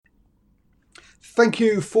Thank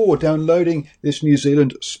you for downloading this New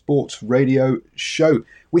Zealand Sports Radio show.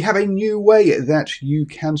 We have a new way that you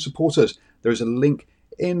can support us. There is a link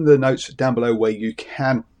in the notes down below where you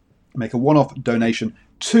can make a one-off donation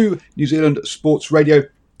to New Zealand Sports Radio.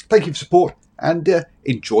 Thank you for support and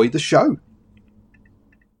enjoy the show.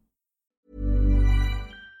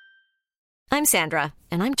 I'm Sandra,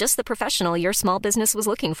 and I'm just the professional your small business was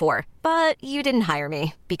looking for. But you didn't hire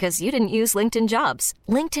me because you didn't use LinkedIn Jobs.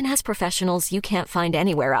 LinkedIn has professionals you can't find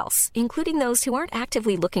anywhere else, including those who aren't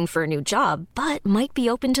actively looking for a new job, but might be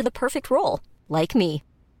open to the perfect role, like me.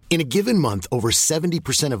 In a given month, over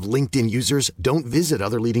 70% of LinkedIn users don't visit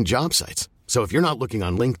other leading job sites. So if you're not looking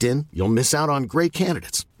on LinkedIn, you'll miss out on great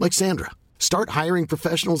candidates like Sandra. Start hiring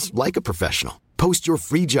professionals like a professional. Post your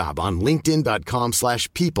free job on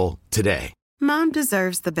linkedin.com/people today. Mom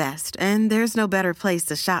deserves the best, and there's no better place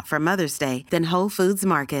to shop for Mother's Day than Whole Foods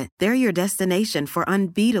Market. They're your destination for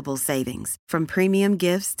unbeatable savings, from premium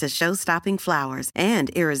gifts to show-stopping flowers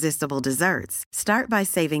and irresistible desserts. Start by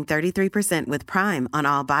saving 33% with Prime on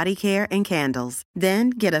all body care and candles.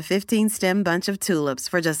 Then get a 15-stem bunch of tulips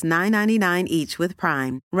for just $9.99 each with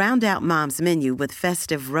Prime. Round out Mom's menu with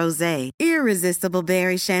festive rosé, irresistible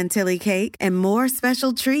berry chantilly cake, and more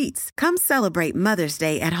special treats. Come celebrate Mother's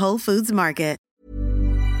Day at Whole Foods Market.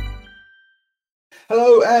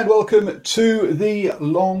 Hello and welcome to the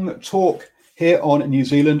Long Talk here on New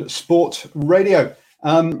Zealand Sports Radio.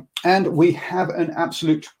 And we have an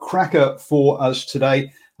absolute cracker for us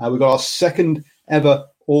today. We've got our second ever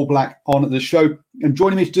All Black on the show. And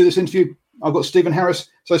joining me to do this interview, I've got Stephen Harris.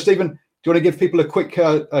 So Stephen, do you want to give people a quick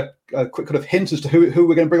kind of hint as to who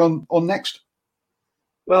we're going to bring on next?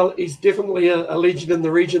 Well, he's definitely a legend in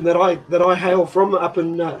the region that I hail from up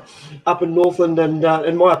in Northland, and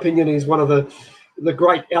in my opinion, he's one of the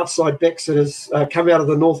great outside backs that has come out of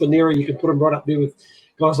the Northern area. You can put him right up there with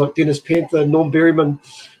guys like Dennis Panther, Norm Berryman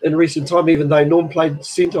in recent time, even though Norm played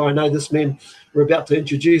centre. I know this man we're about to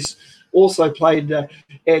introduce also played at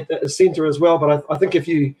centre as well, but I think if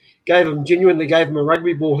you genuinely gave him a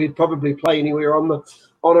rugby ball, he'd probably play anywhere on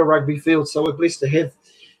a rugby field. So we're blessed to have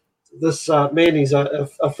this man. He's a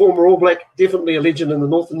former All Black, definitely a legend in the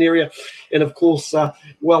Northern area, and of course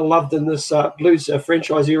well loved in this Blues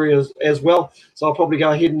franchise area as well. So I'll probably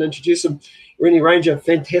go ahead and introduce him. Rennie Ranger,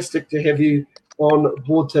 fantastic to have you on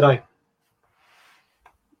board today.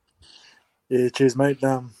 Yeah, cheers, mate.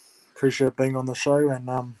 Appreciate being on the show,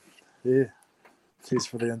 and cheers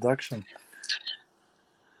for the induction.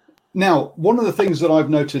 Now, one of the things that I've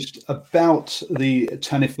noticed about the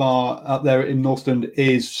Taniwha up there in Northland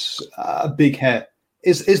is big hair.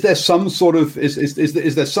 Is there some sort of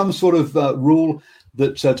rule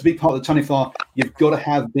that to be part of the Taniwha you've got to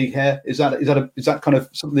have big hair? Is that kind of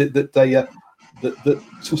something that they that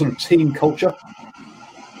some sort of team culture?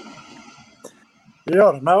 Yeah,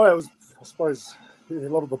 I don't know. I suppose a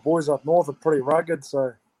lot of the boys up north are pretty rugged,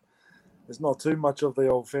 so there's not too much of the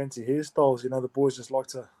old fancy hairstyles. You know, the boys just like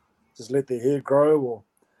to let their hair grow, or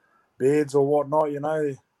beards or whatnot, you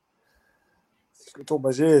know. It's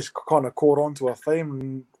almost, it's kind of caught on to a theme,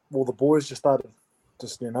 and all the boys just started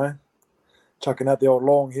chucking out the old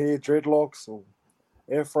long hair, dreadlocks or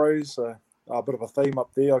afros. So a bit of a theme up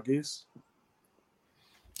there, I guess.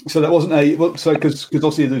 So that wasn't because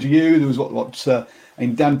obviously there was you, there was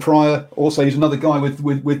and Dan Pryor, also he's another guy with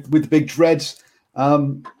the big dreads.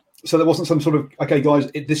 So there wasn't some sort of, okay,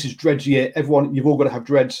 guys, this is dreads year. Everyone, you've all got to have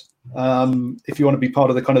dreads if you want to be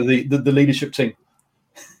part of the kind of the leadership team.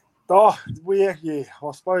 Oh,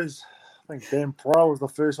 I suppose I think Dan Pryor was the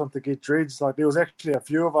first one to get dreads. Like, there was actually a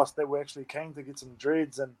few of us that were actually keen to get some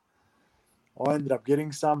dreads, and I ended up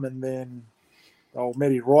getting some, and then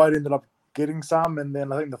Matty Wright ended up getting some, and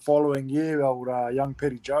then I think the following year, young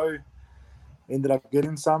Petty Joe ended up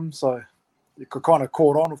getting some. So it kind of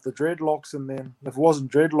caught on with the dreadlocks, and then if it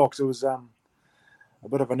wasn't dreadlocks, it was a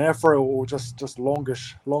bit of an afro or just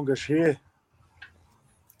longish hair.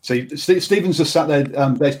 So Stephen's just sat there,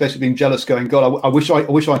 basically being jealous, going, "God, I wish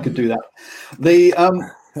I could do that."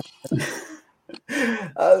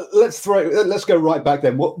 Let's go right back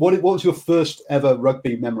then. What was your first ever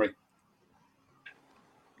rugby memory?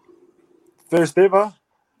 First ever?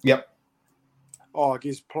 Yep. I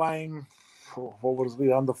guess playing, what was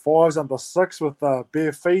it, under fives, under six, with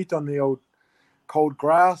bare feet on the old cold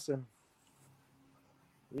grass, and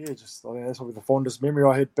I think that's probably the fondest memory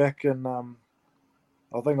I had back in.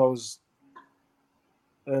 I think I was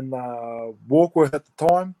in Warkworth at the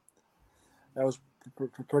time. I was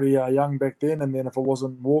pretty young back then, and then if it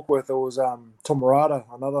wasn't Warkworth, it was Tomarata.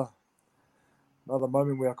 Another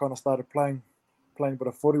moment where I kind of started playing a bit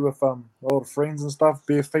of footy with a lot of friends and stuff,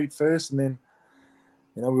 bare feet first, and then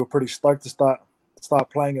we were pretty stoked to start start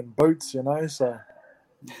playing in boots, so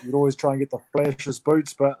you'd always try and get the flashiest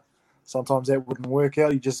boots, but sometimes that wouldn't work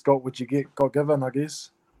out. You just got what you got given, I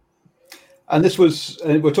guess. And this was,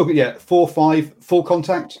 we're talking, 4-5, full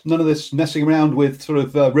contact, none of this messing around with sort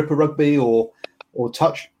of ripper rugby or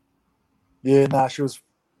touch? Yeah, she was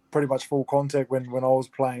pretty much full contact when I was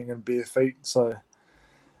playing in bare feet. So,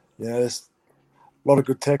 there's a lot of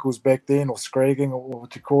good tackles back then, or scragging, or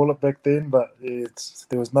what you call it back then, but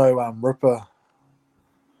there was no ripper.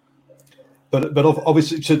 But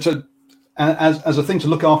obviously, as a thing to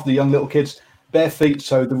look after the young little kids, bare feet,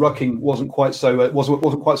 so the rucking wasn't quite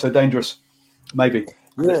so dangerous, maybe.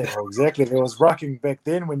 Yeah, well, exactly. There was rucking back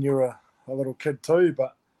then when you were a little kid too,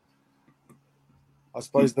 but I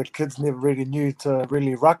suppose the kids never really knew to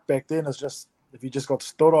really ruck back then. It's just if you just got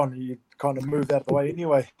stood on, you kind of moved out of the way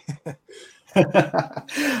anyway.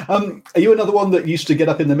 Are you another one that used to get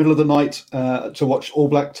up in the middle of the night to watch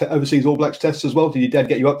overseas All Blacks tests as well? Did your dad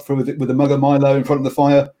get you up with a mug of Milo in front of the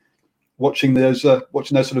fire, watching those sort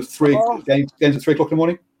of games at 3 o'clock in the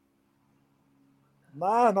morning?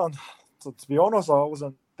 No, not. To be honest, I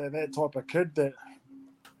wasn't that type of kid that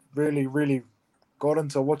really, really got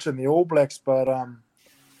into watching the All Blacks. But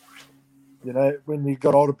when you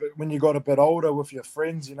got a bit older with your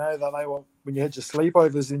friends, that they were, when you had your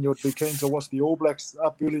sleepovers, then you'd be keen to watch the All Blacks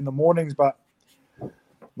up early in the mornings. But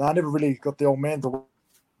no, I never really got the old man to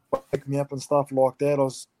wake me up and stuff like that. I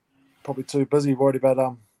was probably too busy worried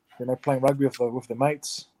about playing rugby with the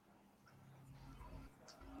mates.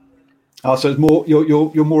 So it's more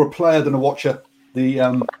you're more a player than a watcher. The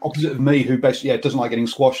opposite of me, who basically doesn't like getting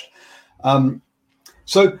squashed.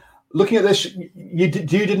 So looking at this, you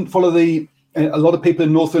didn't follow a lot of people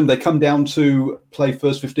in Northland. They come down to play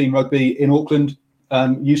first 15 rugby in Auckland.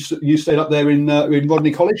 You stayed up there in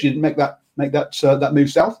Rodney College. You didn't make that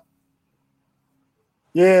move south.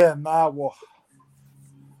 Yeah, well,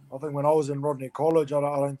 I think when I was in Rodney College, I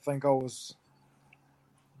don't think I was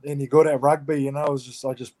any good at rugby. I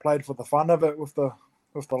just played for the fun of it with the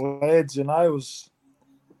lads. I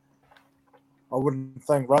wouldn't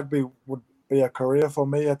think rugby would be a career for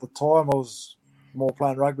me at the time. I was more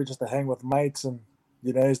playing rugby just to hang with mates, and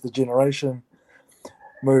as the generation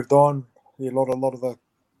moved on, a lot of the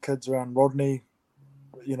kids around Rodney,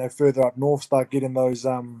 further up north, start getting those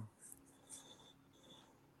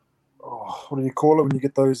what do you call it when you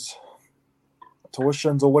get those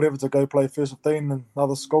tuitions or whatever to go play first 15 in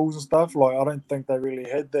other schools and stuff. Like, I don't think they really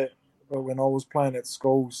had that when I was playing at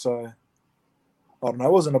school. So I don't know,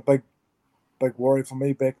 it wasn't a big worry for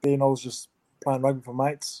me back then. I was just playing rugby for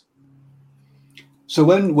mates. So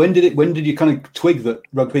when did you kind of twig that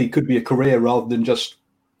rugby could be a career rather than just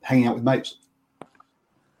hanging out with mates?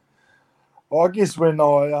 I guess when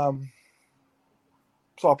I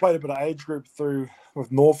played a bit of age group through with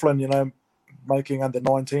Northland, making under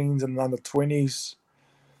 19s and under 20s,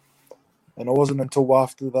 and it wasn't until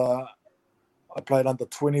after I played under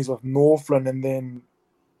 20s with Northland, and then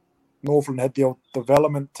Northland had the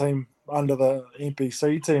development team under the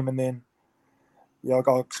NPC team, and then I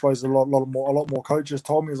got exposed to a lot more coaches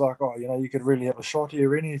told me, it's like, you could really have a shot here,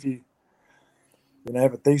 Rennie, if you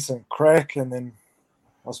have a decent crack. And then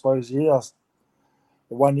I suppose the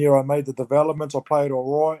 1 year I made the development, I played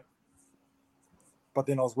all right, but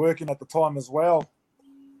then I was working at the time as well,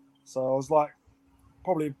 so I was like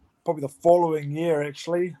probably the following year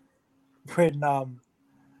actually, when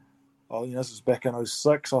this was back in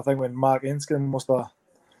 2006, I think, when Mark Enskin was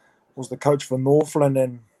the coach for Northland,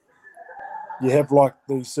 and you have like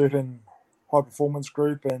the certain high performance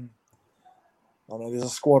group, and I know there's a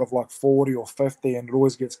squad of like 40 or 50, and it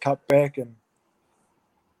always gets cut back, and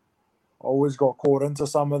I always got caught into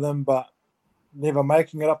some of them, but never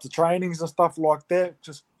making it up to trainings and stuff like that,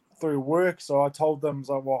 just through work. So I told them,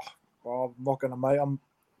 I'm not going to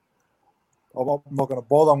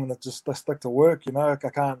bother. I'm going to just stick to work. I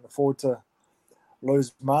can't afford to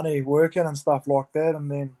lose money working and stuff like that. And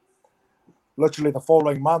then literally the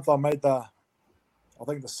following month, I made the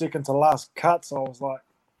second to last cut. So I was like,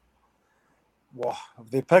 if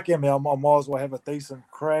they're picking me, I might as well have a decent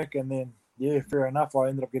crack. And then, fair enough, I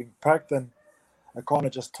ended up getting picked, and I kind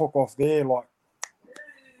of just took off there, like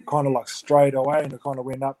straight away, and it kind of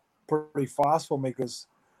went up pretty fast for me because,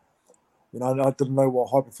 I didn't know what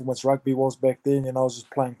high performance rugby was back then, I was just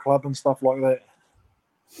playing club and stuff like that.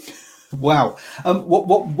 Wow.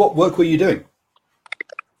 What work were you doing?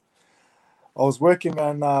 I was working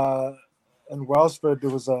in Wellsford. There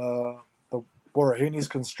was the Borahini's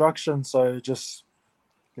construction, so just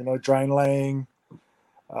drain laying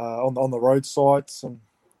on the road sites, and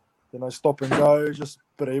stop and go, just a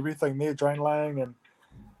bit of everything there, drain laying and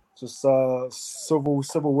just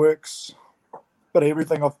civil works bit of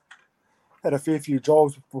everything. I've had a fair few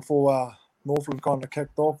jobs before Northland kind of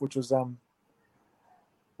kicked off, which was, I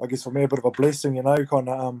guess for me, a bit of a blessing, you know. Kind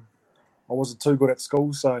of, I wasn't too good at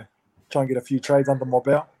school, so try and get a few trades under my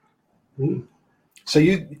belt. Mm. So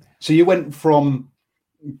you went from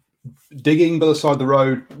digging by the side of the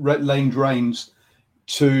road, laying drains,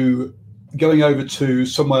 to going over to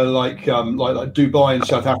somewhere like Dubai in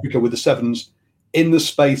South Africa with the Sevens in the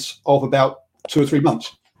space of about 2 or 3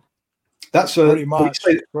 months. That's Pretty much.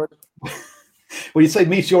 When you say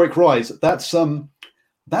meteoric rise, that's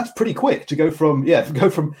pretty quick to go from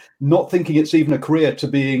not thinking it's even a career to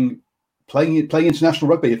playing international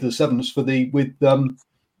rugby for the Sevens with Gordon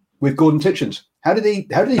Titchens. How did he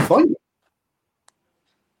find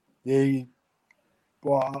you?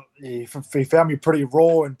 He found me pretty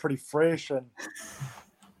raw and pretty fresh, and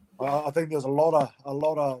I think there's a lot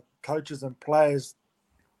of coaches and players,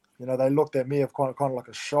 you know, they looked at me of kind of like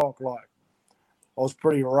a shock. Like, I was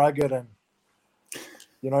pretty rugged, and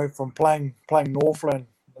you know, from playing Northland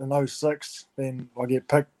in 06, then I get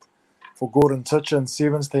picked for Gordon Titchens'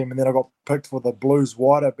 Sevens team, and then I got picked for the Blues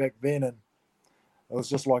wider back then, and it was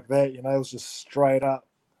just like that, you know. It was just straight up.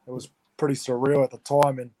 It was pretty surreal at the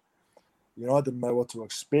time, and you know, I didn't know what to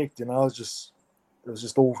expect. You know, it was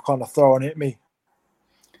just all kind of thrown at me.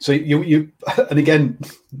 So you and again,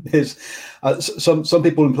 there's some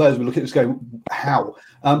people and players will look at this going, how?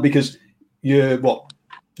 Because your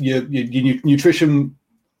nutrition,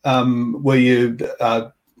 were you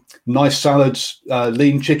nice salads,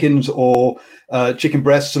 lean chickens, or chicken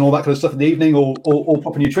breasts and all that kind of stuff in the evening, or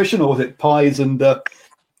proper nutrition, or was it pies and all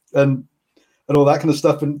that kind of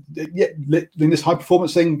stuff? And yeah, in this high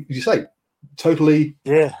performance thing, as you say, totally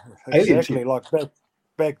exactly. Like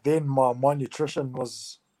back then, my nutrition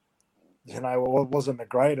was, you know, it wasn't the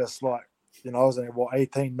greatest. Like, you know, I was only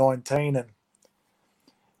 18, 19, and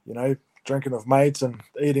you know, drinking with mates and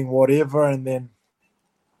eating whatever, and then,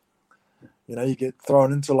 you know, you get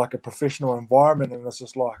thrown into like a professional environment, and it's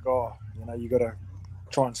just like, oh, you know, you got to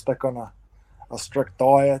try and stick on a strict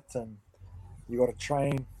diet, and you got to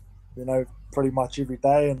train, you know, pretty much every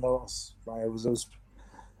day, and it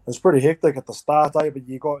was pretty hectic at the start, but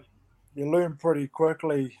you learn pretty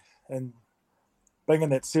quickly, and being in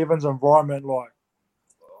that Sevens environment, like,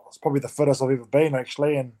 it's probably the fittest I've ever been,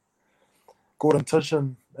 actually. And Gordon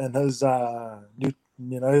Titchens and his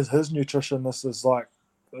his nutritionist is like,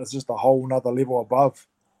 it's just a whole nother level above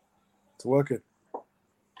to work at.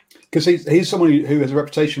 Because he's someone who has a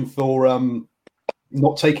reputation for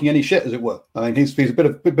not taking any shit, as it were. I mean, he's a bit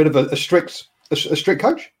of a strict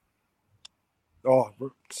coach. Oh,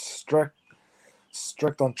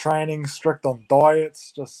 strict on training, strict on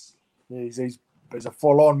diets. Just he's a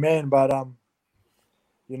full on man, but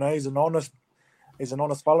you know, he's an honest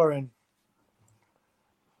fella, and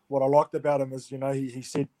what I liked about him is, you know, he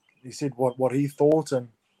said what he thought and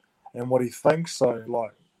what he thinks. So,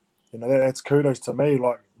 like, you know, that's kudos to me.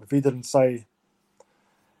 Like, if he didn't say,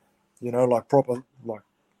 you know, like proper, like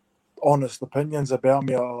honest opinions about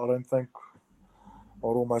me, I don't think I'd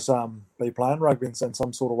almost be playing rugby in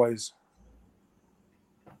some sort of ways.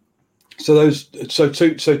 So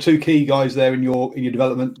two key guys there in your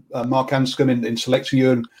development, Mark Anscombe in selecting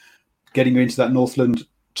you and getting you into that Northland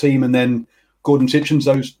team, and then Gordon Titchens,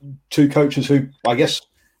 those two coaches who I guess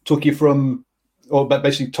took you from, or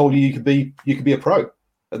basically told you could be a pro.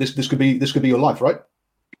 This could be your life, right?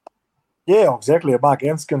 Yeah, exactly. Mark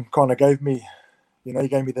Anscombe kind of gave me, you know, he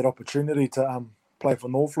gave me that opportunity to play for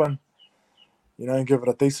Northland, you know, and give it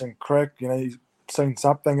a decent crack. You know, he's seen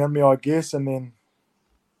something in me, I guess, and then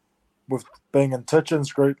with being in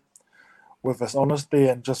Titchens' group, with his honesty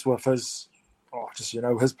and just with his, you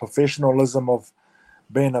know, his professionalism of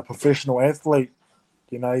being a professional athlete,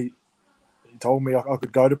 you know, he told me I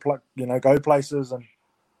could go places, and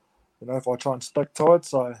you know, if I try and stick to it.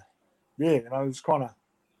 So yeah, you know, it was kind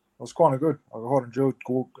of good. I quite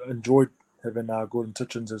enjoyed having Gordon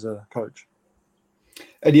Titchens as a coach.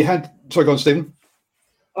 And you had, sorry, go on, Stephen.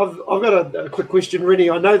 I've got a quick question, Rennie.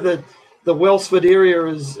 I know that the Wellsford area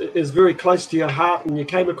is very close to your heart, and you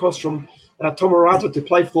came across from Tomarata to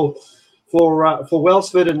play for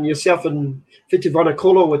Wellsford, and yourself and Whiti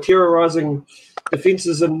Vanakola were terrorising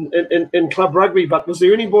defences in club rugby. But was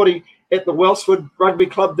there anybody at the Wellsford Rugby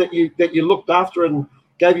Club that you looked after and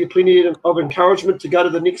gave you plenty of encouragement to go to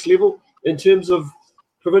the next level in terms of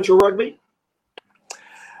provincial rugby?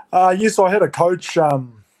 Yes, I had a coach,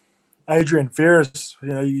 Adrian Ferris. You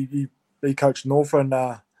know, he coached Northland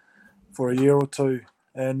for a year or two,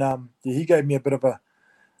 and he gave me a bit of a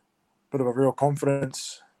real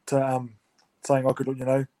confidence to saying I could, you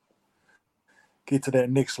know, get to that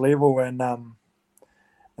next level, and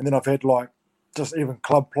then I've had like just even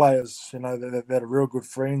club players, you know, that are real good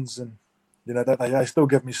friends, and you know that they still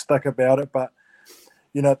give me stick about it. But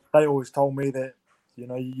you know, they always told me that, you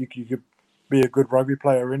know, you could be a good rugby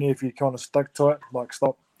player in if you kind of stick to it. Like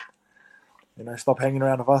stop hanging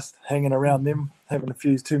around them, having a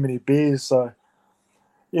few too many beers. So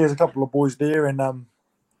yeah, there's a couple of boys there, and I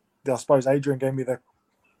suppose Adrian gave me the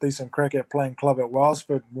decent crack at playing club at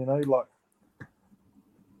Wellsford. You know,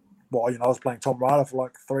 I was playing Tom Ryder for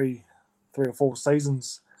like three or four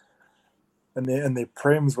seasons in their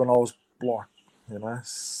prems when I was like, you know,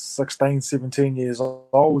 16, 17 years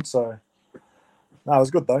old. So no, it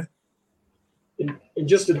was good though. And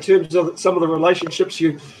just in terms of some of the relationships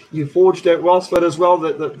you forged at Wellsford as well,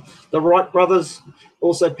 the Wright brothers,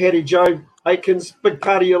 also Paddy Joe Aikens, big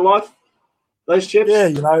part of your life, those chaps? Yeah,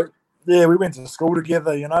 you know, we went to school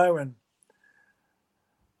together, you know, and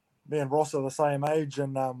me and Ross are the same age,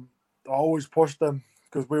 and I always pushed him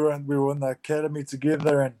because we were in the academy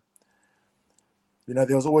together, and you know,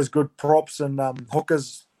 there was always good props and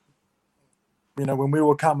hookers. You know, when we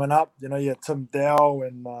were coming up, you know, you had Tim Dow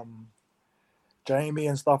and Jamie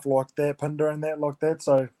and stuff like that, Pinder and that like that.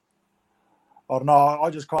 So I don't know. I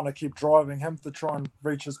just kind of keep driving him to try and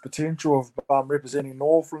reach his potential of representing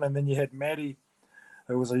Northland, and then you had Matty,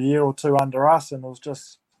 who was a year or two under us, and it was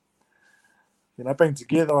just, you know, being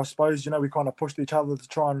together. I suppose, you know, we kind of pushed each other to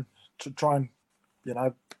try and you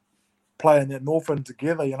know, play in that Northland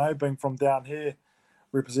together. You know, being from down here,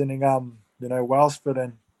 representing you know, Wellsford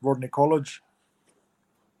and Rodney College.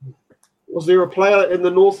 Was there a player in the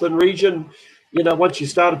Northland region, you know, once you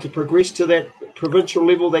started to progress to that provincial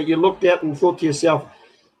level, that you looked at and thought to yourself,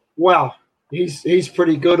 wow, he's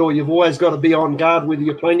pretty good, or you've always got to be on guard whether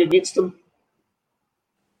you're playing against him?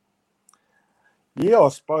 Yeah, I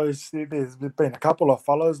suppose there's been a couple of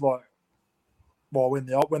fellas like, well, when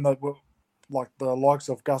they were like the likes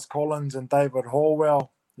of Gus Collins and David Horwell,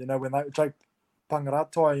 you know, when Jake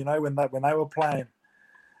Pangaratai, you know, when they were playing,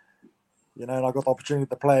 you know, and I got the opportunity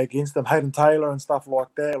to play against them, Hayden Taylor and stuff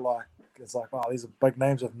like that. Like, it's like, oh, these are big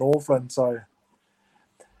names of Northland. So,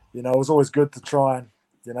 you know, it was always good to try and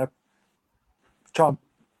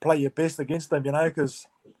play your best against them, you know, because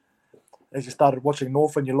as you started watching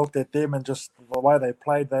Northland, you looked at them and just the way they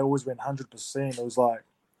played, they always went 100%. It was like,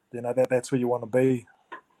 you know, that's where you want to be.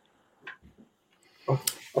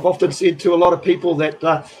 I've often said to a lot of people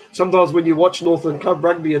that sometimes when you watch Northland Club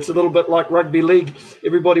rugby, it's a little bit like rugby league.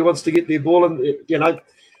 Everybody wants to get their ball in, you know,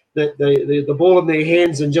 the ball in their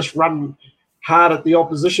hands and just run hard at the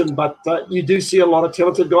opposition. But you do see a lot of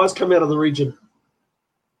talented guys come out of the region.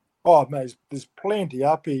 Oh, mate, there's plenty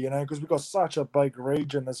up here, you know, because we've got such a big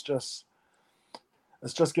region. It's just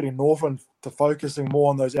getting Northland to focusing more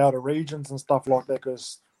on those outer regions and stuff like that,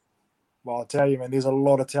 because, well, I tell you, man, there's a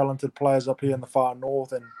lot of talented players up here in the far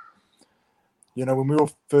north. And, you know, when we were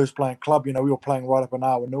first playing club, you know, we were playing right up in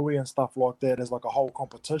Awanui and stuff like that as like a whole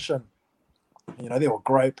competition. You know, they were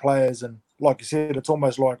great players. And like you said, it's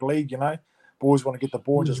almost like league, you know. Boys want to get the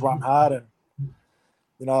ball and just run hard. And,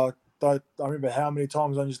 you know, I remember how many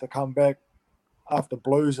times I used to come back after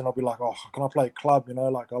Blues and I'll be like, oh, can I play club? You know,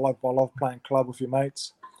 like I love playing club with your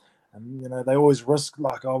mates. And, you know, they always risk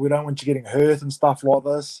like, oh, we don't want you getting hurt and stuff like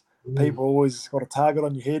this. People always got a target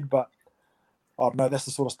on your head, but I don't know, that's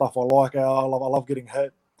the sort of stuff I like. I love getting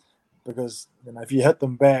hit because, you know, if you hit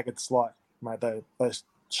them back, it's like, mate, they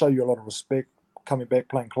show you a lot of respect coming back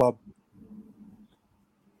playing club.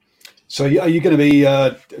 So are you going to be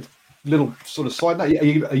a little sort of side note?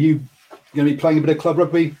 Are you going to be playing a bit of club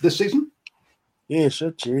rugby this season? Yeah,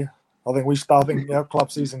 shit, yeah. I think our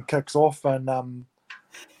club season kicks off, and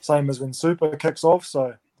same as when Super kicks off.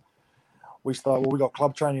 So we got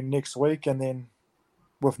club training next week, and then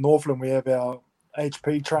with Northland we have our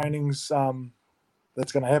HP trainings.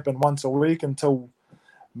 That's going to happen once a week until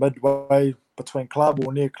midway between club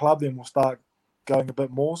or near club. Then we'll start going a bit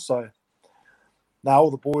more. So now all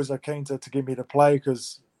the boys are keen to get me to play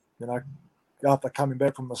because, you know, after coming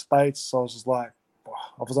back from the States, I was just like,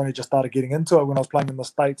 I was only just started getting into it when I was playing in the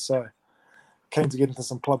States. So keen to get into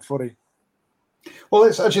some club footy. Well,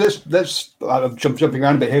 let's I'm jumping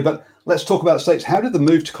around a bit here, but let's talk about States. How did the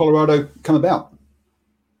move to Colorado come about?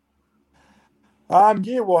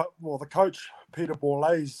 The coach Peter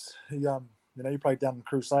Borlase, he played down in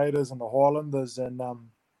Crusaders and the Highlanders, and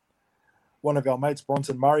one of our mates,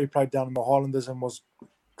 Bronson Murray, played down in the Highlanders and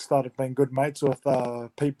started being good mates with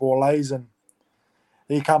Pete Borlase, and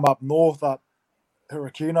he come up north up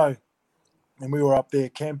Hurricano, and we were up there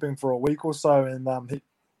camping for a week or so, and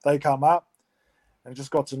they come up and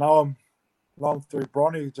just got to know him along through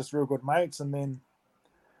Bronny, just real good mates. And then,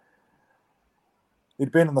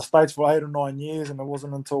 he'd been in the States for 8 or 9 years, and it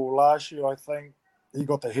wasn't until last year, I think, he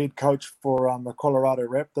got the head coach for the Colorado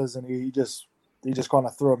Raptors, and he just kind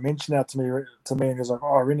of threw a mention out to me, and he was like,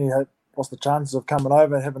 "Oh, Rennie, what's the chances of coming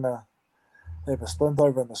over and having have a stint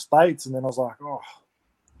over in the States?" And then I was like, "Oh,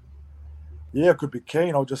 yeah, I could be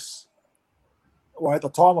keen." At the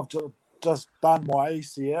time, I've just done my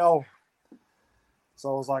ACL,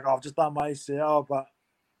 so I was like, "I've just done my ACL," but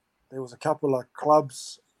there was a couple of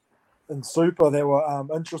clubs in Super that were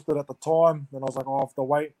interested at the time, and I was like, "I have to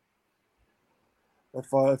wait. If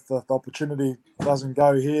the opportunity doesn't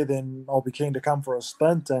go here, then I'll be keen to come for a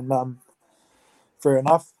stint." And fair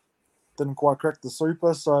enough, didn't quite crack the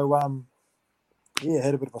Super, so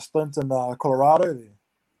had a bit of a stint in Colorado there.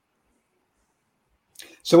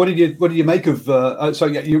 So what did you make of?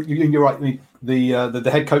 You're right. The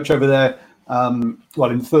head coach over there. In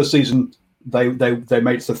the first season they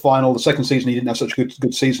made it to the final. The second season he didn't have such a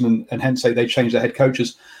good season, and hence they changed their head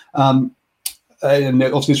coaches. And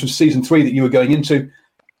obviously this was season 3 that you were going into.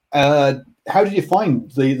 How did you find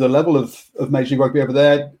the level of Major League Rugby over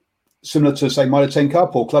there? Similar to, say, Mitre 10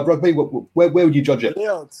 Cup or club rugby? Where would you judge it?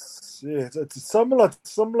 Yeah, it's similar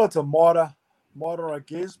to Mitre, I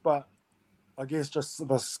guess, but I guess just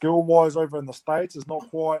the skill-wise over in the States is not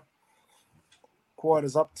quite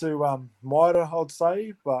as up to Mitre, I would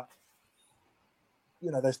say. But,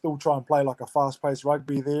 they still try and play like a fast-paced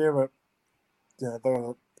rugby there.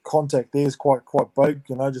 The contact there is quite big,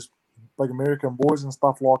 just big American boys and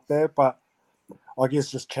stuff like that. But I guess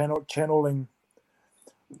just channeling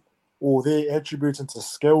all their attributes into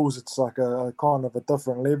skills, it's like a kind of a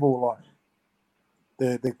different level.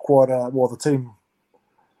 Like they're quite the team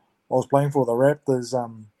I was playing for, the Raptors,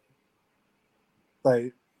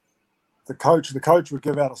 the coach would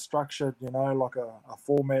give out a structure, like a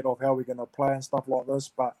format of how we're going to play and stuff like this.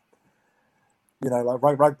 But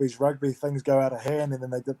like rugby's rugby, things go out of hand, and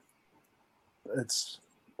then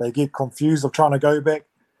they get confused of trying to go back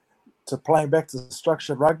to playing back to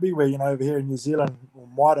structured rugby, where over here in New Zealand or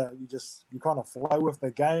Mitre, you kind of flow with the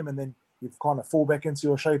game, and then you kind of fall back into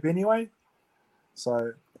your shape anyway.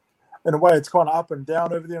 So in a way, it's kind of up and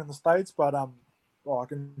down over there in the States, but I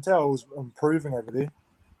can tell it was improving over there.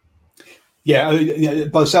 Yeah,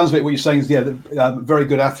 by the sounds of it, what you're saying is, very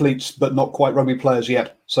good athletes, but not quite rugby players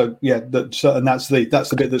yet. So, and that's the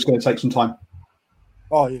bit that's going to take some time.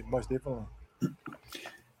 Oh, yeah, most definitely.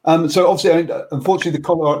 So, obviously, unfortunately, the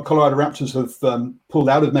Colorado Raptors have pulled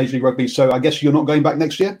out of Major League Rugby. So, I guess you're not going back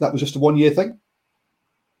next year? That was just a one-year thing?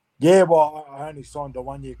 Yeah, well, I only signed a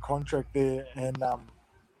one-year contract there. And,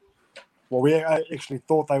 we actually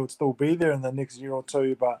thought they would still be there in the next year or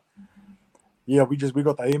two, but yeah, we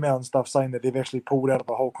got the email and stuff saying that they've actually pulled out of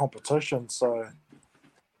the whole competition. So,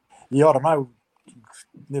 yeah, I don't know.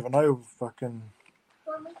 Never know. I've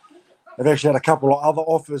actually had a couple of other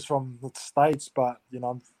offers from the States, but,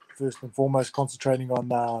 I'm first and foremost concentrating on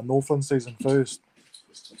Northland season first.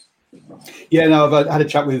 Yeah, no, I've had a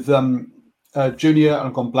chat with Junior, and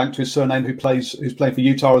I've gone blank to his surname, who's playing for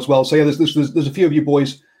Utah as well. So, yeah, there's a few of you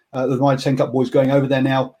boys, the Mitre 10 Cup boys, going over there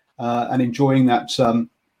now and enjoying that.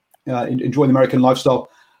 Enjoying the American lifestyle.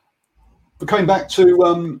 But coming back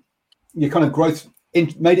to your kind of growth,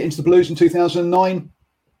 made it into the Blues in 2009.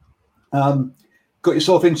 Got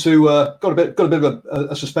yourself into got a bit of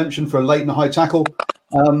a suspension for a late and a high tackle.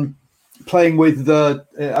 Playing with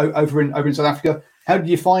over in South Africa. How did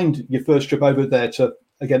you find your first trip over there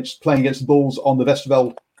playing against the Bulls on the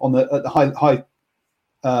Westerveld at the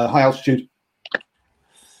high altitude?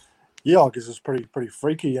 Yeah, I guess it's pretty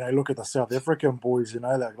freaky. Look at the South African boys.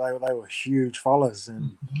 Like they were huge fellas,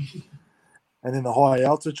 and then the high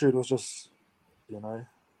altitude was just,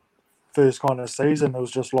 first kind of season. It was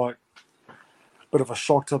just like a bit of a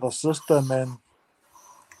shock to the system, and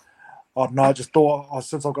I don't know. I just thought,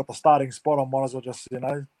 since I've got the starting spot, I might as well just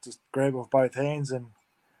grab it with both hands and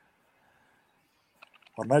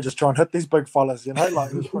I don't know, just try and hit these big fellas.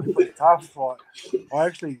 Like it was pretty tough. Like I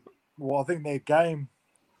think their game.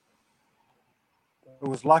 It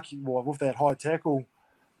was lucky, with that high tackle.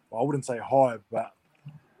 I wouldn't say high, but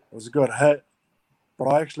it was a good hit. But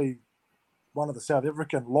one of the South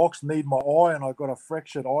African locks kneed my eye, and I got a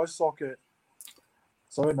fractured eye socket.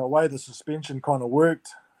 So in a way, the suspension kind of worked,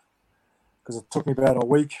 because it took me about a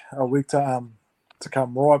week to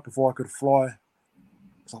come right before I could fly.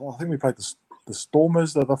 So I think we played the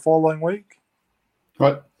Stormers the following week,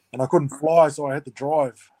 right? And I couldn't fly, so I had to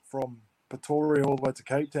drive from Pretoria all the way to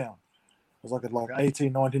Cape Town. It was like a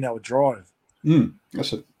 18, 19-hour drive.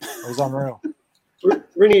 That's it. It was unreal.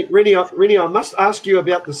 Rennie, I must ask you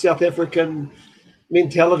about the South African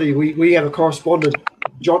mentality. We have a correspondent,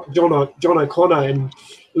 John O'Connor, and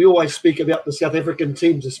we always speak about the South African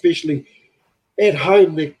teams, especially at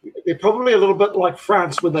home. They're probably a little bit like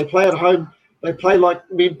France. When they play at home, they play like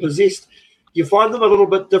men possessed. Do you find them a little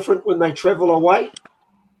bit different when they travel away,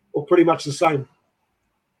 or pretty much the same?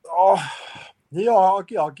 Oh, yeah,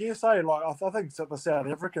 I guess so. Like I think the South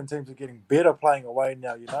African teams are getting better playing away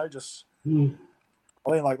now. I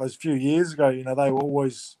think like those few years ago, they were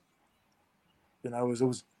always, it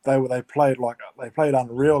was they played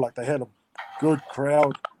unreal. Like they had a good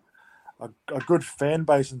crowd, a good fan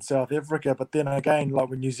base in South Africa. But then again, like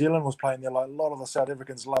when New Zealand was playing there, like a lot of the South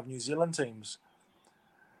Africans love New Zealand teams,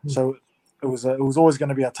 so it was always going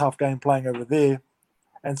to be a tough game playing over there.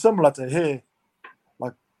 And similar to here,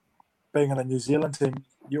 like being in a New Zealand team,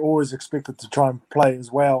 you're always expected to try and play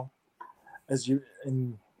as well as you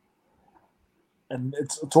in. And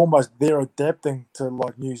it's almost they're adapting to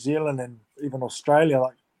like New Zealand and even Australia.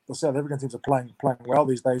 Like the South African teams are playing well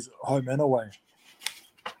these days, home and away.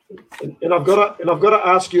 And I've got to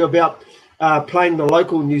ask you about playing the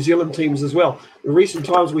local New Zealand teams as well. In recent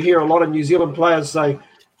times, we hear a lot of New Zealand players say,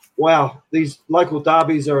 "Wow, these local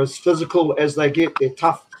derbies are as physical as they get. They're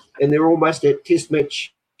tough, and they're almost at test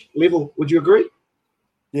match level." Would you agree?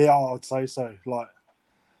 Yeah, I would say so. Like,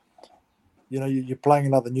 you're playing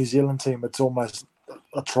another New Zealand team. It's almost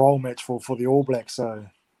a trial match for the All Blacks. So,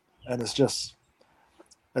 and it's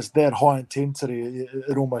that high intensity.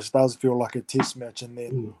 It almost does feel like a test match. And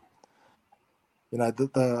then,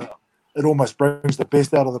 it almost brings the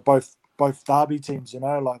best out of the both derby teams.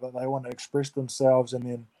 Like that they want to express themselves. And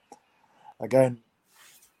then, again,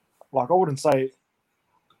 like I wouldn't say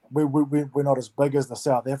we're not as big as the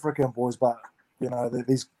South African boys, but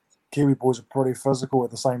these Kiwi boys are pretty physical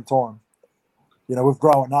at the same time. We've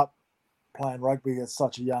grown up playing rugby at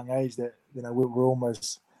such a young age that, we're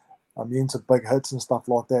almost immune to big hits and stuff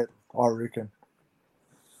like that, I reckon.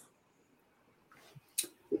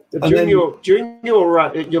 During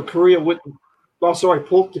your career with... Oh, sorry,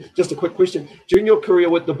 Paul, just a quick question. During your career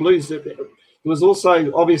with the Blues, there was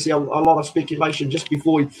also obviously a lot of speculation just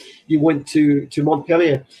before you went to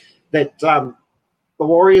Montpellier that the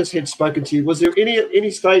Warriors had spoken to you. Was there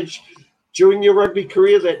any stage during your rugby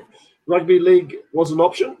career that rugby league was an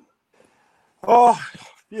option? Oh,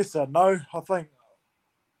 yes and no. I think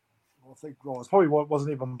it probably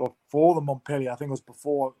wasn't even before the Montpellier. I think it was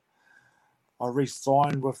before I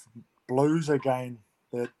re-signed with Blues again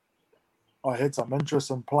that I had some interest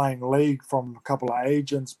in playing league from a couple of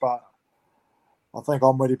agents, but I think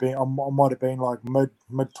I might have been like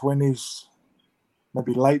mid-20s,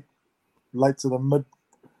 maybe late to the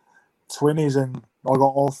mid-20s, and I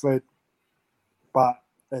got offered, but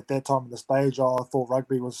at that time of the stage, I thought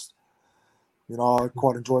rugby was, I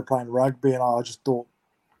quite enjoyed playing rugby, and I just thought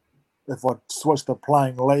if I switched to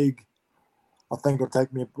playing league, I think it would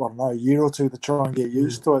take me, a year or two to try and get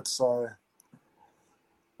used to it. So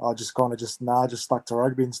I just just stuck to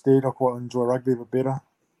rugby instead. I quite enjoy rugby a bit better.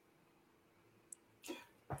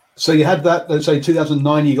 So you had that, let's say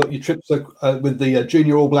 2009, you got your trips with the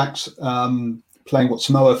Junior All Blacks, playing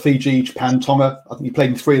Samoa, Fiji, Japan, Tonga. I think you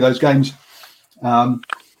played in 3 of those games. And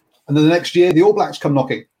then the next year, the All Blacks come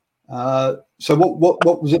knocking. So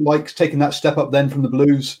what was it like taking that step up then from the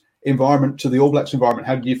Blues environment to the All Blacks environment?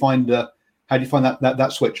 How did you find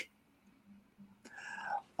that switch?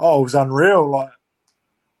 Oh, it was unreal. Like,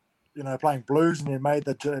 playing Blues and then made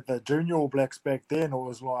the Junior All Blacks back then. It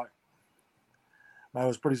was like,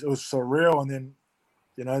 it was surreal. And then,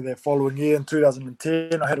 that following year in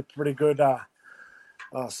 2010, I had a pretty good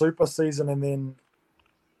super season, and then.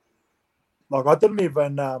 Like I didn't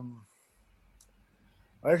even. I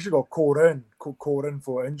actually got called in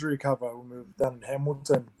for injury cover when we were down in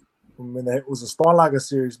Hamilton. When it was a Steinlager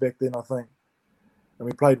series back then, I think, and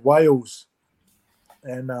we played Wales.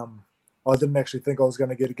 And I didn't actually think I was going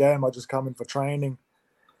to get a game. I just come in for training.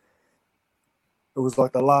 It was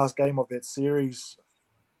like the last game of that series,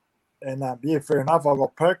 and fair enough. I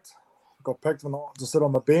got picked. To sit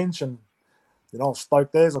on the bench, and I was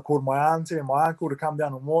stoked there. So I called my auntie and my uncle to come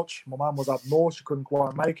down and watch. My mum was up north. She couldn't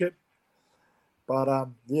quite make it. But,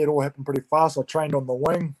 it all happened pretty fast. I trained on the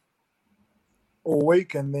wing all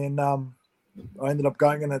week, and then I ended up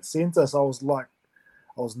going in at centre. So I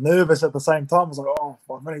was nervous at the same time. I was like,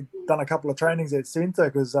 I've only done a couple of trainings at centre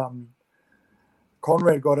because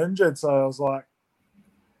Conrad got injured. So I was like,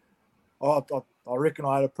 I reckon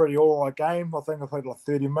I had a pretty all right game. I think I played like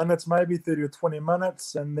 30 minutes, maybe 30 or 20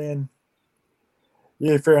 minutes. And then,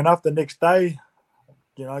 fair enough. The next day,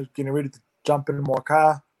 getting ready to jump in my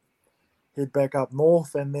car, head back up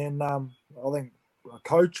north. And then I think a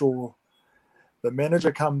coach or the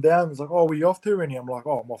manager come down and was like, "Oh, were you off to any?" I'm like,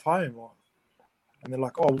 "Oh, I'm off home." And they're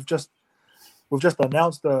like, "Oh, we've just we've just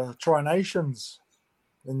announced the Tri Nations,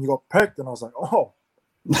 and you got picked, and I was like, oh,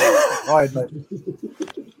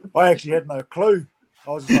 I actually had no clue. I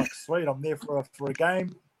was just like, sweet, I'm there for a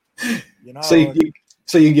game, you know.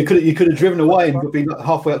 So you could have driven away and been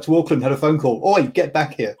halfway up to Auckland, had a phone call. Oi, get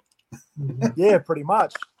back here. Yeah, pretty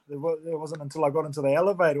much. It wasn't until I got into the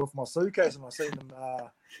elevator with my suitcase and I seen them.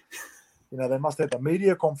 They must have the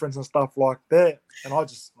media conference and stuff like that, and I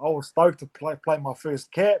was stoked to play my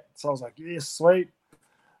first cap. So I was like, yes, sweet.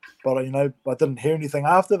 But I didn't hear anything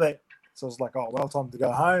after that. So I was like, oh well, time to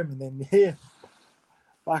go home. And then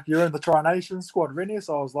fuck, you're in the Tri Nations squad, Rennie.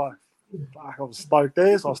 So I was like, fuck, I was stoked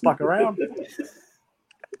there. So I stuck around.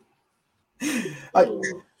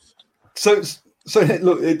 So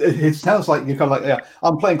look, it sounds like you're kind of like, yeah,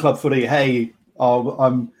 I'm playing club footy. Hey,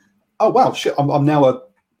 I'm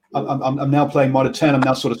now playing minor 10. I'm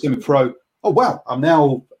now sort of semi-pro. Oh wow, I'm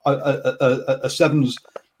now a sevens.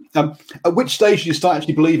 At which stage do you start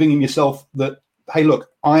actually believing in yourself that, hey, look,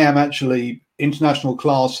 I am actually international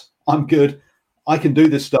class. I'm good. I can do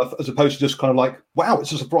this stuff, as opposed to just kind of like, wow,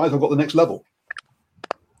 it's a surprise I've got the next level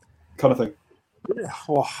kind of thing. Yeah,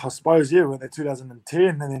 well, I suppose, when they're 2010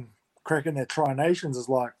 and then cracking their Tri Nations is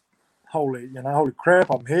like, holy crap,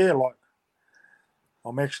 I'm here. Like,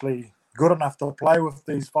 I'm actually good enough to play with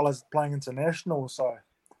these fellas playing international. So,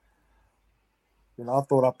 I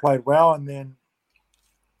thought I played well. And then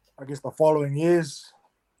I guess the following years,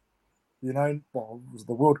 it was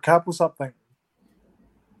the World Cup or something.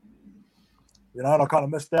 And I kind of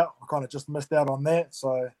missed out. I kind of just missed out on that.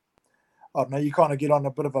 So, I don't know, you kind of get on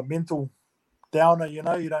a bit of a mental downer, you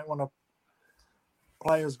don't want to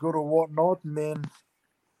play as good or whatnot. And then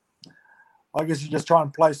I guess you just try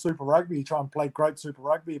and play Super Rugby. You try and play great Super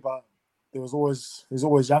Rugby, but there's always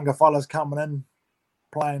younger fellas coming in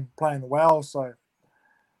playing well. So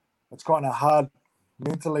it's kind of hard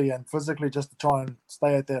mentally and physically just to try and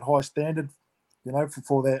stay at that high standard,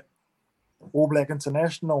 for that All Black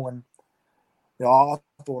international. And I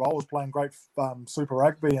thought I was playing great Super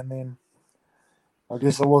Rugby, and then I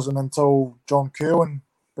guess it wasn't until John Kerwin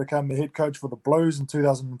became the head coach for the Blues in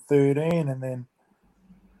 2013, and then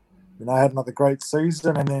I had another great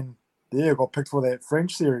season, and then I got picked for that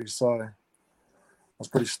French series, so I was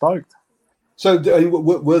pretty stoked. So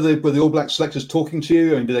were the All Black selectors talking to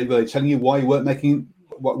you, and were they telling you why you weren't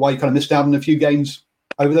why you kind of missed out on a few games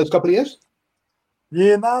over those couple of years?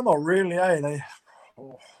 Yeah, no, not really. I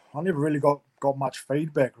never really got much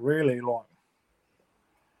feedback, really.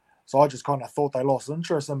 So I just kind of thought they lost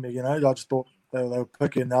interest in me. I just thought they were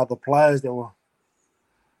picking the other players that were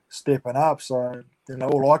stepping up. So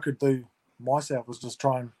all I could do myself was just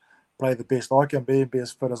try and play the best I can be and be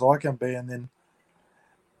as fit as I can be. And then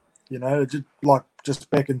just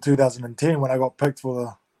back in 2010 when I got picked for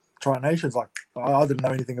the Tri Nations, I didn't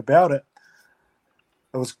know anything about it.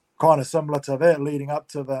 It was kind of similar to that leading up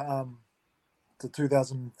to the to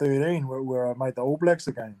 2013 where I made the All Blacks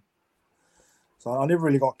again. So I never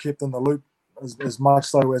really got kept in the loop as much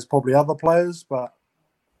so as probably other players, but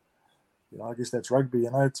I guess that's rugby.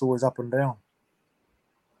 It's always up and down.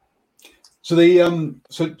 So the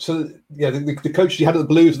coach you had at the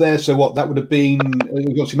Blues there. So what that would have been?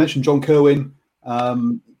 You mentioned John Kerwin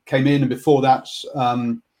came in, and before that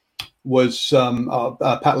was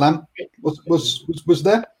Pat Lam was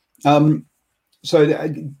there. So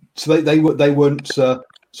they weren't sort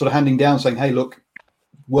of handing down saying, hey, look,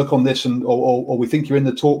 work on this, and or we think you're in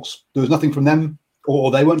the talks. There was nothing from them, or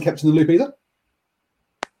they weren't kept in the loop either.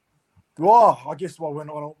 Well, I guess when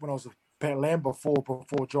I was with Pat Lam before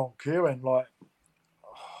John Kerwin, I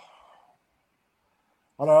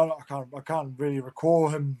can't really recall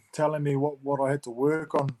him telling me what I had to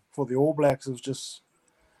work on for the All Blacks. It was just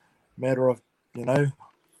a matter of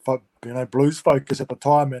Blues focus at the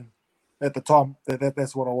time, and at the time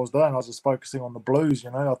that's what I was doing. I was just focusing on the Blues.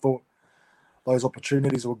 I thought those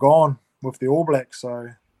opportunities were gone with the All Blacks, so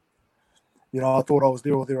I thought I was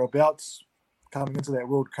there or thereabouts coming into that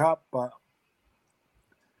World Cup, but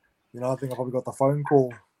I think I probably got the phone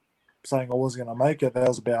call saying I wasn't going to make it. That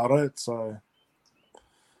was about it. So,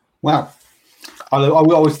 wow, I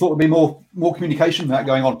always thought there'd be more communication than that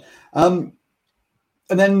going on.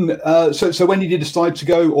 And then, so when did you decide to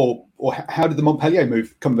go, or how did the Montpellier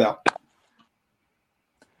move come about?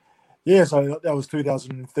 Yeah, so that was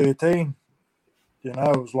 2013. It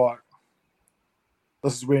was like,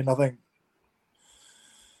 this is when I think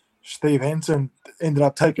Steve Hansen ended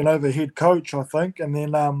up taking over head coach, I think, and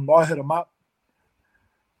then I hit him up.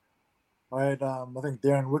 I had, I think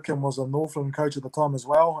Darren Wickham was a Northland coach at the time as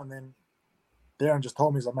well, and then Darren just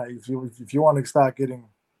told me, he's like, mate, if you want to start getting,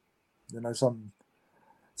 some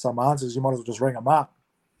answers, you might as well just ring him up.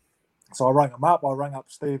 So I rang him up. I rang up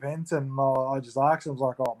Steve Henson. I just asked him, I was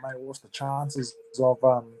like, "Oh, mate, what's the chances of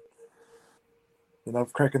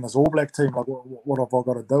of cracking this All Black team? Like, what have I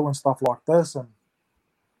got to do and stuff like this?" And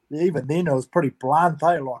even then, it was pretty blunt.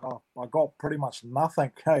 Hey, like I got pretty much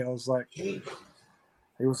nothing. Hey, I was like, he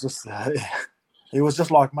was just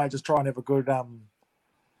like, "Mate, just try and have a good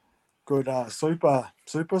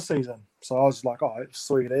super season." So I was like, "Oh,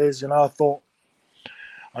 sweet as," I thought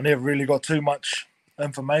I never really got too much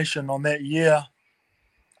information on that year.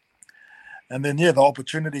 And then, the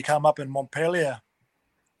opportunity came up in Montpellier.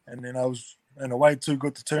 And then I was, in a way, too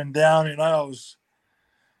good to turn down. I was,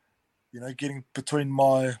 getting between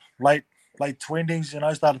my late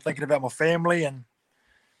 20s, started thinking about my family. And,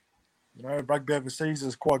 rugby overseas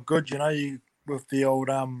is quite good, with the old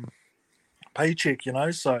paycheck,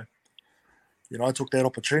 So, I took that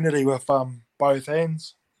opportunity with both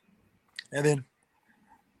hands. And then,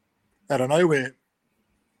 out of nowhere,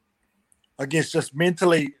 I guess just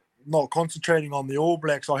mentally not concentrating on the All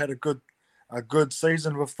Blacks, I had a good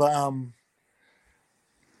season with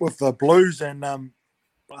the Blues, and I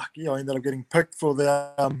ended up getting picked for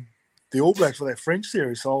the All Blacks for that French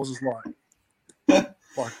series. So I was just like,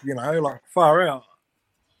 far out.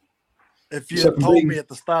 If you had told me at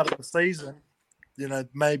the start of the season,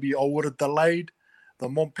 maybe I would have delayed the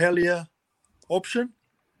Montpellier option.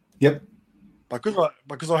 Yep. Because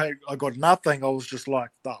I got nothing, I was just like,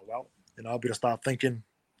 oh well, I better start thinking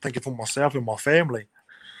for myself and my family.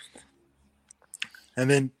 And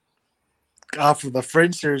then after the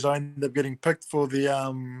French series, I ended up getting picked for the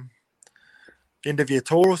end of year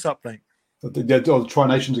tour or something. The Tri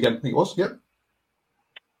Nations again, I think it was. Yep.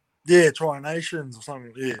 Yeah, Tri Nations or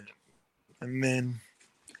something. Yeah. And then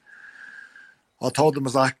I told them, I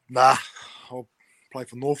was like, nah, I'll play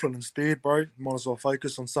for Northland instead, bro. Might as well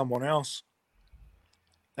focus on someone else.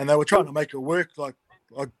 And they were trying to make it work. Like,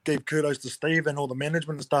 I gave kudos to Steve and all the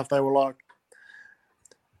management and stuff. They were like,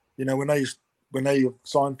 when they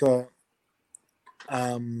signed to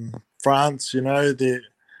France,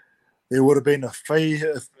 there would have been a fee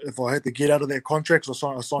if I had to get out of their contracts. I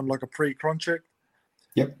signed like a pre-contract.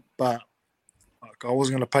 Yep. But I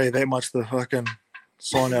wasn't going to pay that much to fucking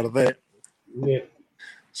sign out of that. Yeah.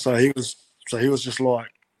 So he was just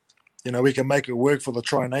like, we can make it work for the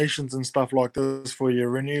Tri Nations and stuff like this for you,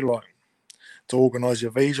 renew, like to organise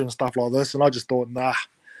your visa and stuff like this. And I just thought, nah,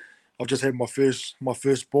 I've just had my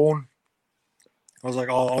firstborn. I was like,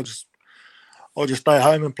 oh, I'll just stay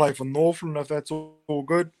home and play for Northland if that's all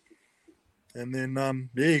good. And then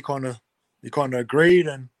he kind of agreed,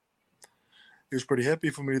 and he was pretty happy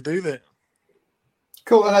for me to do that.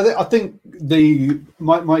 Cool, and I think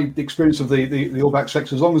my experience of the All Black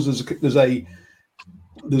sex, as long as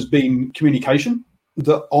there's been communication,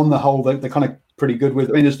 that on the whole they're kind of pretty good with.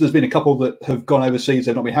 I mean, there's been a couple that have gone overseas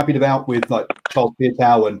they've not been happy about, with like Charles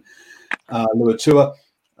Piatow and Luatua.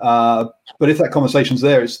 But if that conversation's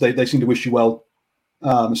there, they seem to wish you well.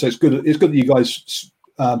 So it's good. It's good that you guys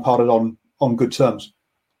parted on good terms.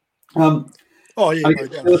 Oh yeah, no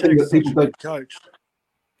doubt. The other thing that people don't... coach.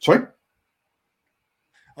 Sorry.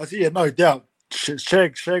 I think, yeah, no doubt.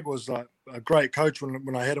 Shag was like a great coach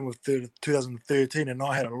when I had him with 2013, and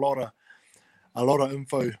I had a lot of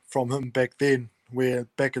info from him back then. Where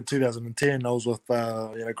back in 2010, I was with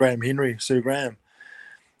Graham Henry, Sir Graham,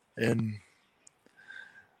 and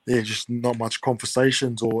yeah, just not much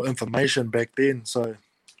conversations or information back then. So,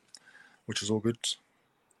 which is all good.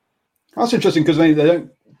 That's interesting because they don't.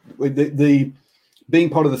 The being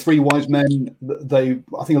part of the Three Wise Men,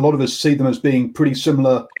 I think a lot of us see them as being pretty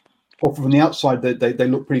similar. From the outside, they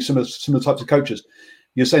look pretty similar types of coaches.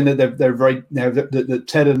 You're saying that they're very that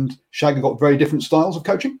Ted and Shag have got very different styles of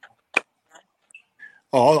coaching.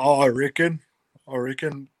 Oh, I reckon.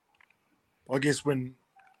 I guess when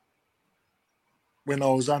I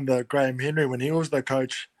was under Graham Henry, when he was the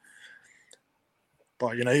coach,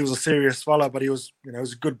 but he was a serious fella, but he was he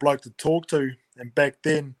was a good bloke to talk to. And back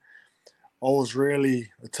then, I was really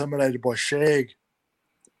intimidated by Shag.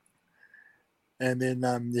 And then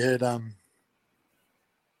you had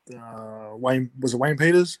Wayne. Was it Wayne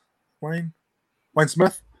Peters? Wayne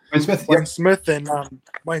Smith. Wayne Smith and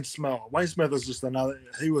Wayne Smith. Wayne Smith was just another.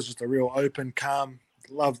 He was just a real open, calm.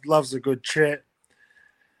 Loves a good chat.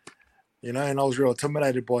 And I was real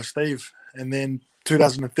intimidated by Steve. And then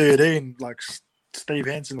 2013, like Steve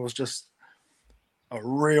Henson was just a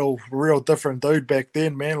real different dude back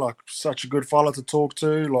then, man. Like such a good fella to talk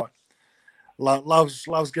to. Like.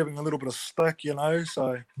 Loves giving a little bit of stick,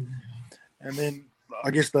 So, and then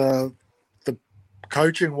I guess the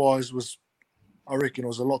coaching wise was, I reckon, it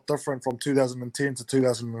was a lot different from 2010 to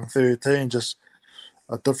 2013. Just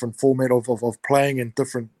a different format of playing and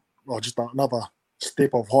different just another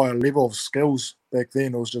step of higher level of skills back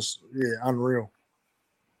then. It was just unreal.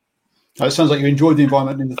 It sounds like you enjoyed the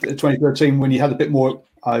environment in 2013 when you had a bit more,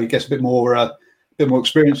 I guess, a bit more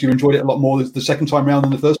experience. You enjoyed it a lot more the second time round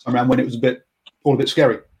than the first time round when it was all a bit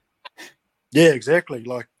scary. Yeah, exactly.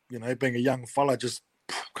 Like, being a young fella just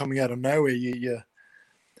coming out of nowhere, you're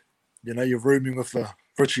rooming with the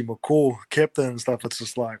Richie McCaw captain and stuff. It's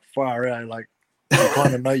just like far out. Like, you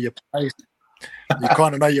kind of know your place. You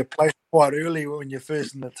kind of know your place quite early when you're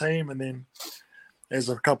first in the team, and then as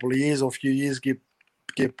a couple of years or a few years get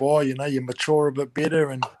by, you mature a bit better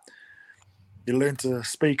and you learn to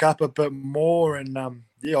speak up a bit more. And I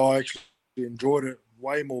actually enjoyed it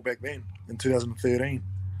way more back then in 2013.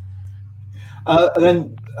 And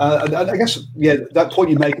then I guess that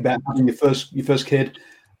point you make about having your first kid,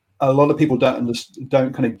 a lot of people don't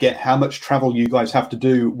kind of get how much travel you guys have to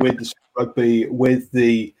do with the rugby, with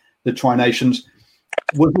the Tri Nations.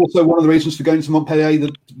 Was also one of the reasons for going to Montpellier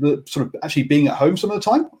the sort of actually being at home some of the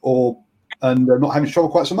time, and not having to travel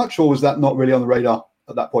quite so much, or was that not really on the radar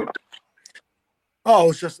at that point? Oh, it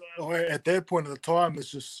was just at that point of the time.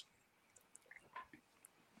 It's just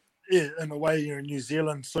in a way, you're in New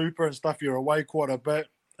Zealand Super and stuff. You're away quite a bit.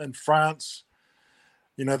 In France,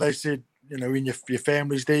 they said, when your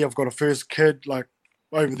family's there, you've got a first kid. Like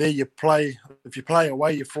over there, you play. If you play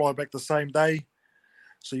away, you fly back the same day.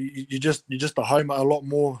 So you're just at home a lot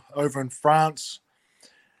more over in France.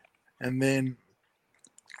 And then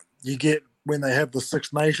you get, when they have the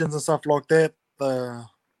Six Nations and stuff like that, the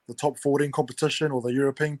top 14 competition or the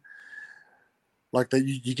European, like that,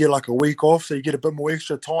 you get like a week off, so you get a bit more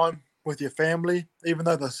extra time with your family. Even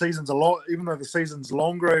though the season's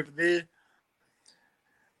longer over there,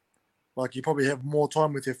 like you probably have more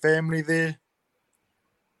time with your family there.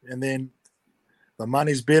 And then the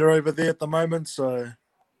money's better over there at the moment, so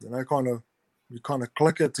you kind of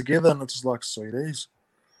click it together, and it's just like sweet ease.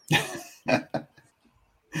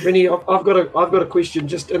 Rennie, I've got a question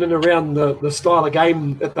just in and around the style of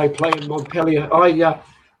game that they play in Montpellier.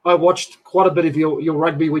 I watched quite a bit of your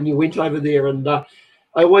rugby when you went over there, and I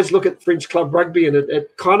always look at French club rugby, and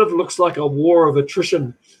it kind of looks like a war of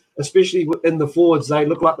attrition, especially in the forwards. They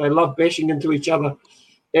look like they love bashing into each other,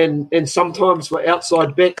 and sometimes for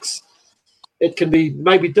outside backs, it can be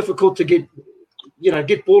maybe difficult to get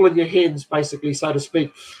ball in your hands, basically, so to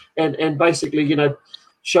speak, and basically,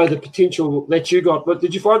 show the potential that you got. But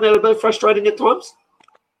did you find that a bit frustrating at times?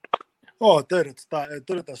 Oh, it did. It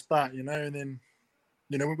did at the start, and then,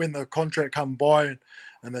 when the contract come by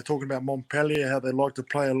and they're talking about Montpellier, how they like to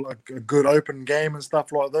play a good open game and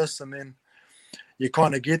stuff like this, and then you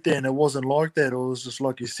kind of get there and it wasn't like that. It was just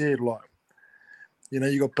like you said, like,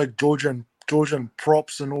 you got big Georgian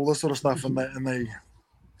props and all this sort of stuff, and they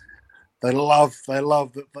love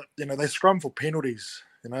that, they scrum for penalties,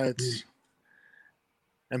 it's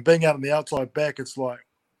and being out on the outside back, it's like,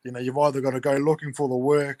 you've either got to go looking for the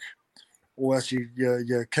work, or else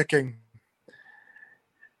you're kicking,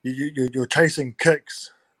 you're chasing kicks.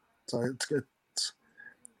 So it's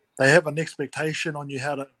they have an expectation on you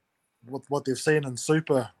how to what they've seen in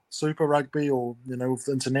super rugby or with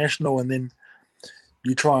international, and then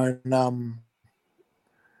you try and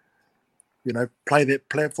play that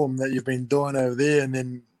platform that you've been doing over there, and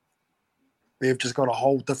then they've just got a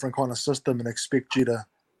whole different kind of system and expect you to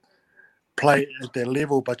play at their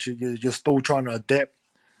level, but you're still trying to adapt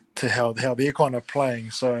to how they're kind of playing.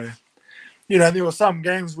 So, there were some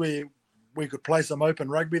games where we could play some open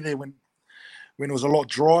rugby there when it was a lot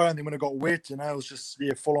drier, and then when it got wet, it was just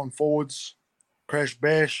full on forwards, crash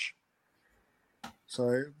bash.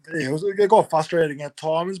 So it got frustrating at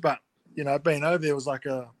times, but being over there was like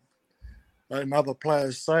another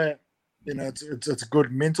players say it, it's a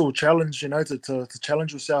good mental challenge, to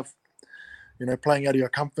challenge yourself, playing out of your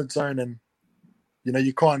comfort zone, and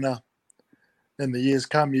you kind of, in the years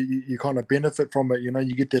come, you kind of benefit from it.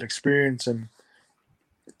 You get that experience, and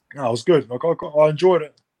it was good. Like I enjoyed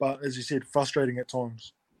it, but as you said, frustrating at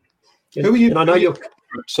times. Yeah. Who were you? And I know you're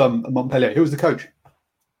Montpellier. Who was the coach?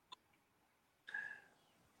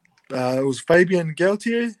 It was Fabien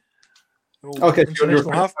Galtier. Okay,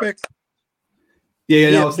 international halfback.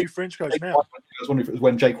 Yeah. I was new French coach now. I was wondering if it was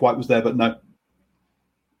when Jake White was there, but no.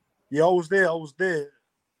 Yeah, I was there. I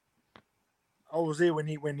was there when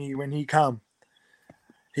he come.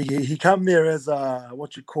 He come there as a,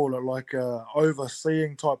 what you call it, like a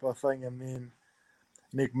overseeing type of thing, and then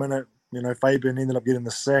next minute, Fabien ended up getting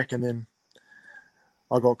the sack, and then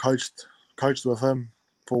I got coached with him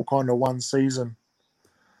for kind of one season,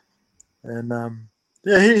 and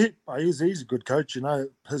he's a good coach.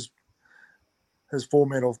 His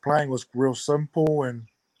format of playing was real simple, and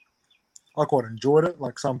I quite enjoyed it.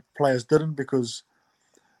 Like some players didn't, because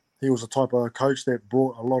he was the type of coach that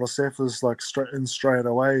brought a lot of Saffers like straight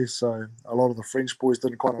away. So a lot of the French boys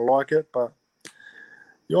didn't kind of like it, but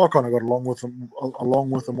yeah, I kind of got along with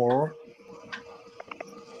them all right.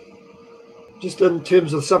 Just in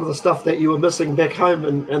terms of some of the stuff that you were missing back home,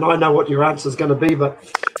 and I know what your answer is going to be, but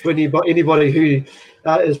for anybody who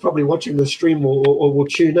is probably watching the stream or will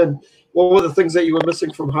tune in, what were the things that you were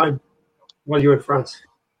missing from home while you were in France?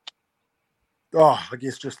 Oh, I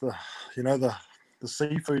guess just the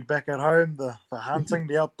seafood back at home, the hunting,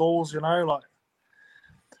 the outdoors, like, I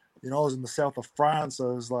was in the south of France,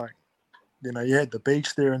 so it was like, you had the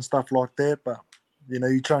beach there and stuff like that, but,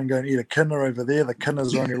 you try and go and eat a kinner over there, the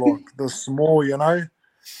kinners are only like this small, Yeah.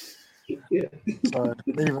 So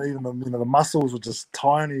even the mussels were just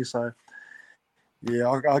tiny, so, yeah,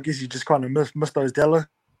 I guess you just kind of miss those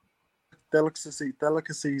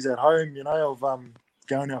delicacies at home, of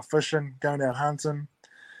going out fishing, going out hunting,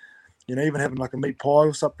 even having like a meat pie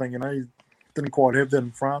or something, you didn't quite have that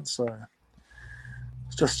in France. So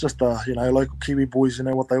it's just the, local Kiwi boys,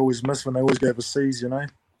 what they always miss when they always go overseas, And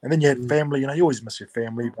then you had family, you always miss your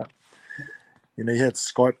family, but, you had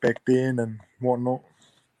Skype back then and whatnot.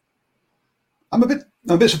 I'm a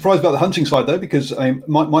bit surprised about the hunting side though, because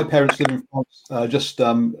my parents live in France, just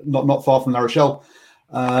not far from La Rochelle,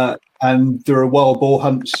 and there are wild boar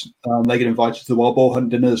hunts. They get invited to the wild boar hunt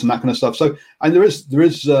dinners and that kind of stuff. So, and there is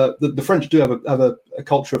the French do have a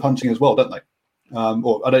culture of hunting as well, don't they?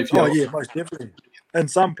 Or I don't know if you. Oh yeah, most definitely. In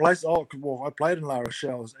some places, I played in La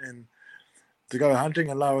Rochelle, and to go hunting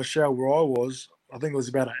in La Rochelle where I was, I think it was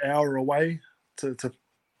about an hour away to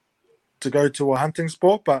go to a hunting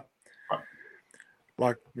spot, but.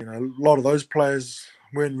 Like, a lot of those players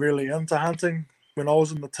weren't really into hunting when I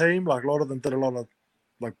was in the team. Like, a lot of them did a lot of,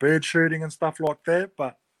 like, bird shooting and stuff like that.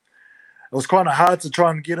 But it was kind of hard to try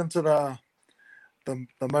and get into the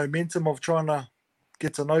momentum of trying to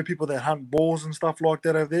get to know people that hunt boars and stuff like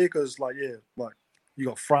that over there. Because, you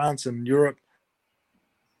got France and Europe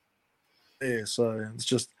there. So it's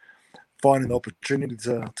just finding the opportunity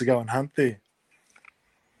to go and hunt there.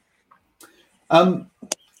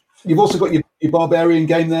 You've also got your barbarian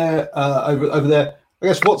game there over there. I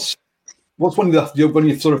guess what's one of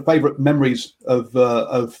your sort of favourite memories of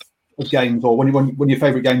games, or one of your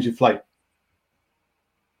favourite games you've played?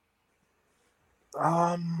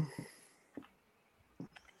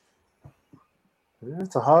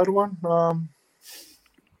 It's a hard one. I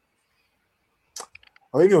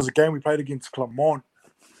think it was a game we played against Clermont.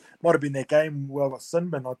 Might have been that game where I got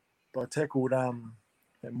Sinbin. I tackled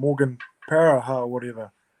Morgan Paraha or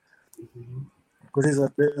whatever. Because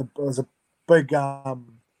there's a big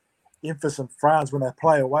emphasis in France when they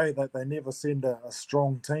play away that they never send a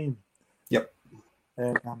strong team. Yep.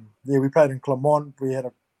 And we played in Clermont. We had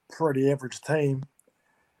a pretty average team.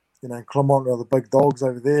 Clermont are the big dogs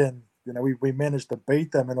over there, and we managed to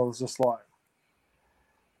beat them, and it was just like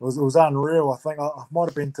it was unreal. I think I might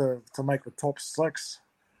have been to make the top 6.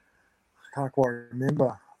 I can't quite remember.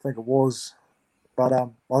 I think it was, but I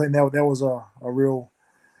think that was a real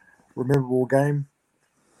memorable game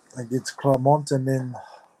against Clermont. And then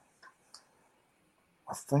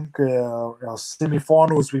I think our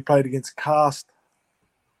semi-finals we played against Cast,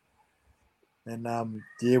 and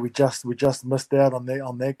we just missed out on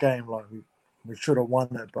that game. Like we should have won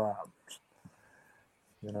it, but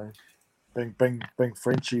being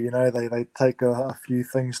Frenchy, they take a few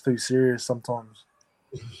things too serious sometimes.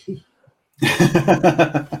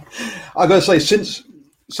 I gotta say, since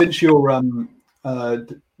your kind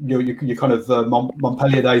of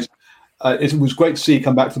Montpellier days, it was great to see you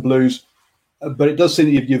come back to Blues. But it does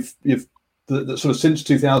seem that you've the sort of since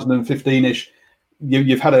 2015ish,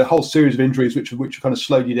 you've had a whole series of injuries which kind of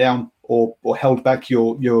slowed you down or held back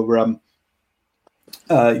your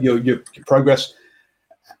progress.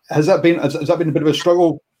 Has that been a bit of a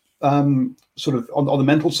struggle, sort of on the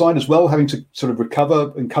mental side as well, having to sort of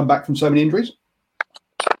recover and come back from so many injuries?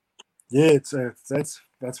 Yeah,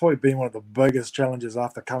 that's probably been one of the biggest challenges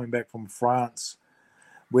after coming back from France.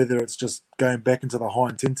 Whether it's just going back into the high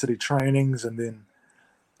intensity trainings, and then,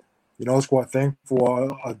 I was quite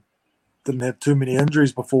thankful I didn't have too many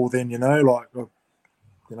injuries before then. I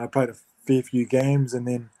played a fair few games, and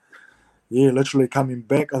then literally coming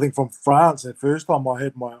back. I think from France, the first time I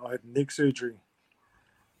had neck surgery,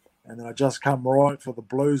 and then I just come right for the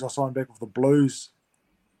Blues. I signed back with the Blues.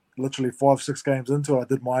 Literally 5-6 games into it, I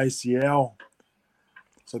did my ACL.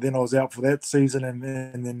 So then I was out for that season, and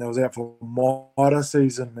then I was out for MITA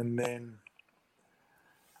season, and then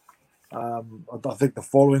I think the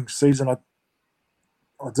following season I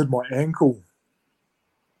did my ankle,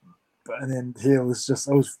 And then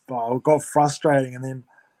it got frustrating. And then,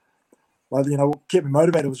 like, what kept me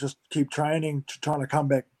motivated was just keep training, trying to come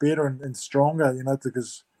back better and stronger,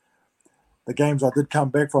 because the games I did come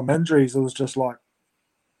back from injuries, it was just like,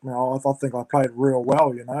 I think I played real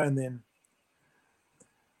well, and then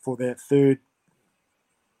for that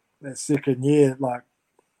second year, like,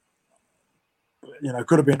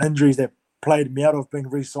 could have been injuries that played me out of being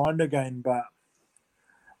re-signed again, but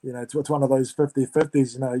it's one of those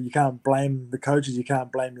 50-50s. You can't blame the coaches, you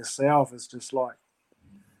can't blame yourself. It's just like,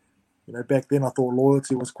 back then I thought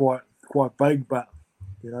loyalty was quite big, but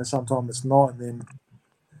sometimes it's not. And then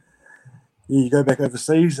you go back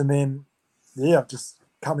overseas, and then just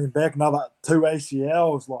coming back another 2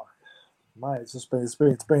 ACLs. Like, mate,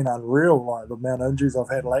 it's been unreal. Like, the amount of injuries I've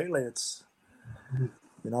had lately. It's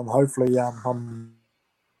I'm hopefully I'm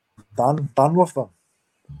done with them.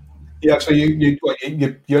 Yeah, so you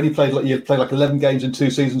only played like 11 games in 2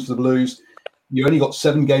 seasons for the Blues. You only got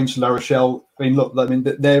 7 games for La Rochelle. I mean, look,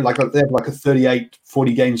 they have like a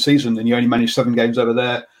 38-40 game season, and you only managed 7 games over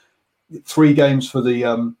there. 3 games for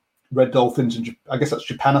the Red Dolphins, and I guess that's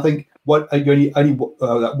Japan. I think you only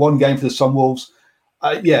that 1 game for the Sunwolves.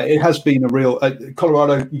 It has been a real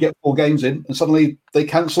Colorado. You get 4 games in, and suddenly they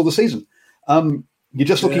cancel the season. You're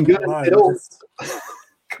just looking good.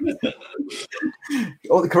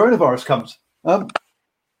 The coronavirus comes.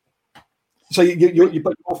 So you're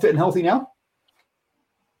both all fit and healthy now?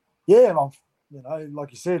 Yeah,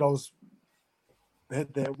 like you said, I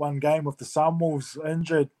had that 1 game with the Sunwolves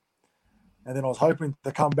injured, and then I was hoping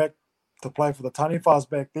to come back to play for the Taniwhas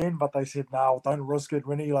back then, but they said, no, don't risk it,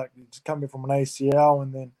 Rennie. Like, you just come in from an ACL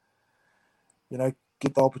and then,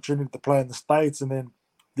 get the opportunity to play in the States. And then,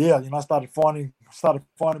 I started finding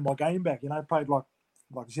my game back. I played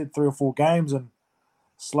like you said, 3 or 4 games and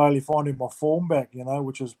slowly finding my form back,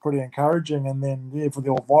 which was pretty encouraging. And then, for the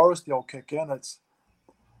old virus, the old kick in, it's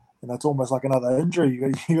almost like another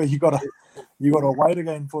injury. You got to wait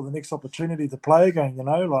again for the next opportunity to play again.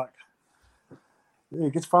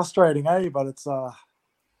 It gets frustrating, But it's I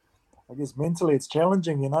guess mentally it's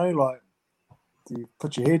challenging. Like, do you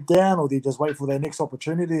put your head down, or do you just wait for that next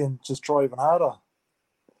opportunity and just try even harder?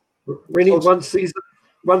 Rennie, one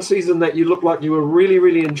season that you looked like you were really,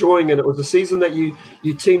 really enjoying, and it was the season that you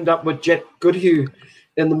teamed up with Jack Goodhue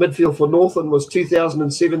in the midfield for Northland, was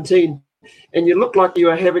 2017. And you looked like you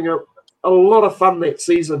were having a lot of fun that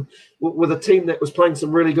season with a team that was playing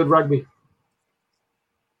some really good rugby.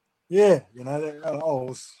 Yeah,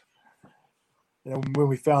 when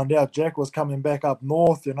we found out Jack was coming back up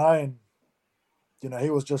north, and he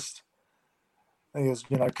was just, he was,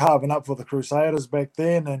 carving up for the Crusaders back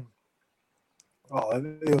then, and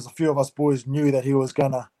there was a few of us boys knew that he was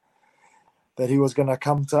gonna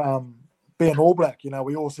come to be an All Black.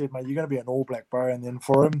 We all said, mate, you're gonna be an All Black, bro. And then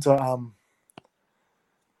for him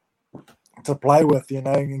to play with,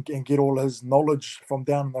 and get all his knowledge from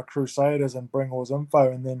down in the Crusaders and bring all his info,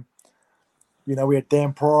 and then we had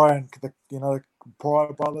Dan Pryor and the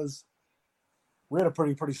Pryor brothers. We had a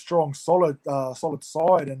pretty strong, solid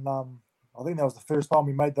side, and I think that was the first time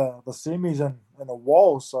we made the semis in a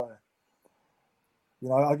while. So.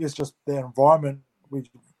 I guess just the environment, we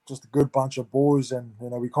just a good bunch of boys, and,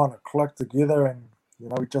 we kind of clicked together, and,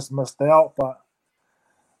 we just missed out. But,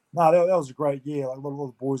 no, that was a great year. Like, a lot of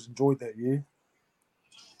the boys enjoyed that year.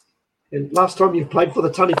 And last time you played for the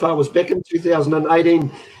Taniwha was back in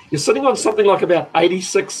 2018. You're sitting on something like about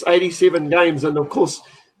 86, 87 games. And, of course,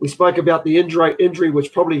 we spoke about the injury,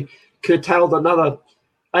 which probably curtailed another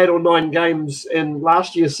 8 or 9 games in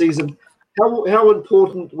last year's season. How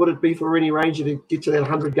important would it be for Rennie Ranger to get to that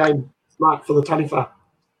 100-game mark for the Taniwha?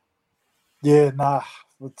 Yeah,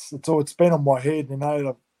 it's been on my head,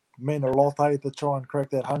 it meant a lot, to try and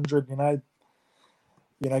crack that 100,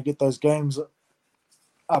 get those games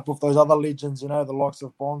up with those other legends, the likes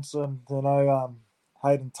of Bronson,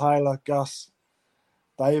 Hayden Taylor, Gus,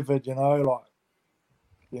 David,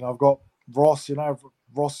 I've got Ross,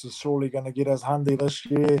 Ross is surely going to get his 100 this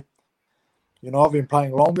year. I've been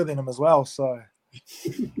playing longer than him as well, so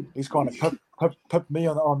he's kind of pipped me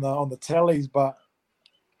on the tallies. But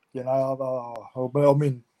I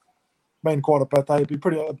mean quite a bit. It'd be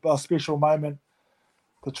pretty a special moment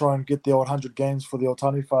to try and get the old 100 games for the old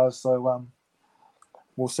Taniwhas. So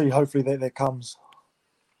we'll see. Hopefully that comes.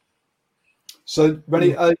 So,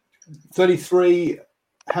 Rennie, 33.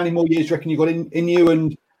 How many more years do you reckon you got in you,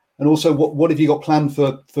 and also what have you got planned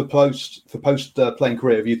for post playing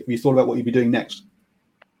career? Have you thought about what you'd be doing next?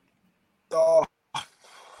 I'd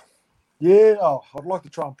like to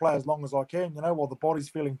try and play as long as I can, while the body's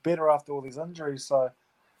feeling better after all these injuries. So,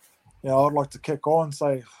 I'd like to kick on,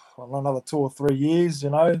 say, another 2 or 3 years,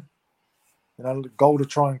 goal to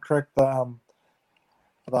try and crack the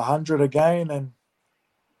 100 again, and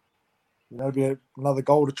be another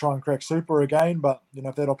goal to try and crack Super again. But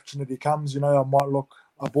if that opportunity comes, I might look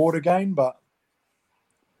aboard again. But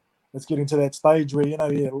it's getting to that stage where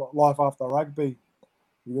life after rugby,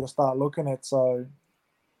 you got to start looking at. So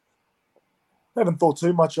I haven't thought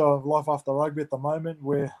too much of life after rugby at the moment.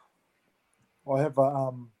 Where I have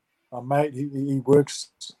a mate, he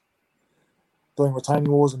works doing retaining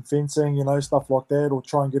walls and fencing, stuff like that, or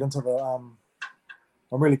try and get into the. I'm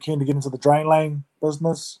really keen to get into the drain laying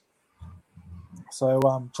business. So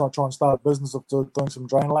try and start a business of doing some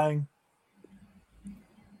drain laying.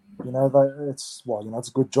 It's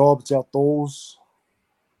a good job. It's outdoors.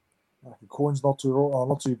 The coin's not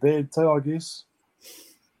too bad too, I guess.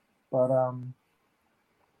 But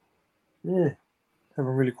haven't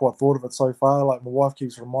really quite thought of it so far. Like, my wife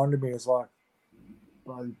keeps reminding me, it's like,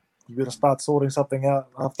 you better start sorting something out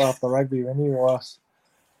after rugby anyway.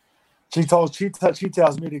 She tells me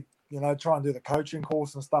to try and do the coaching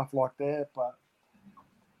course and stuff like that, but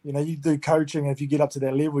you do coaching, and if you get up to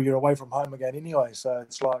that level, you're away from home again anyway. So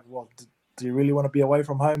it's like, well, do you really want to be away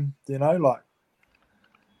from home? I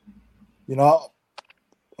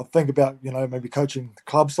think about, maybe coaching the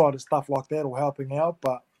club side and stuff like that, or helping out.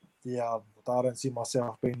 But I don't see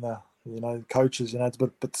myself being the, coaches. It's a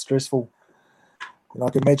bit stressful. I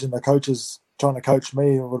can imagine the coaches trying to coach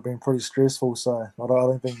me. It would have been pretty stressful. So I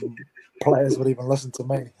don't think players would even listen to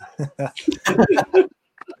me.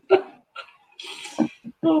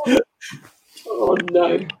 Oh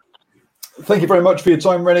no! Thank you very much for your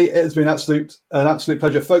time, Rennie. It's been an absolute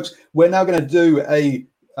pleasure, folks. We're now going to do a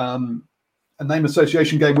name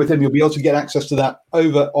association game with him. You'll be able to get access to that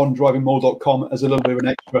over on drivingmore.com as a little bit of an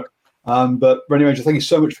extra. But Rennie Ranger, thank you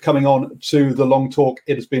so much for coming on to the Long Talk.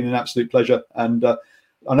 It has been an absolute pleasure, and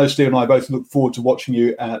I know Steve and I both look forward to watching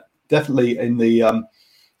you definitely in the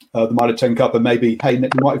Mitre 10 Cup, and maybe we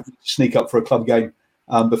might sneak up for a club game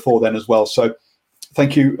before then as well. So.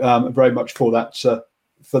 Thank you very much for that.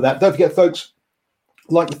 Don't forget, folks,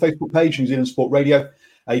 like the Facebook page, New Zealand Sport Radio.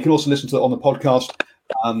 You can also listen to it on the podcast,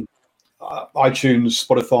 iTunes,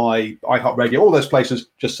 Spotify, iHeartRadio, all those places.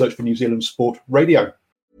 Just search for New Zealand Sport Radio.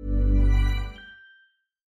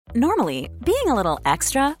 Normally, being a little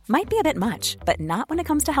extra might be a bit much, but not when it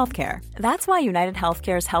comes to healthcare. That's why United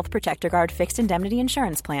Healthcare's Health Protector Guard fixed indemnity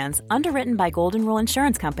insurance plans, underwritten by Golden Rule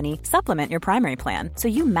Insurance Company, supplement your primary plan so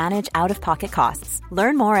you manage out-of-pocket costs.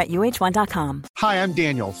 Learn more at UH1.com. Hi, I'm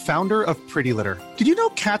Daniel, founder of Pretty Litter. Did you know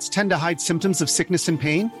cats tend to hide symptoms of sickness and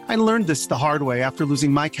pain? I learned this the hard way after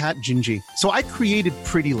losing my cat, Gingy. So I created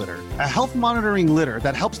Pretty Litter, a health monitoring litter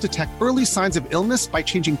that helps detect early signs of illness by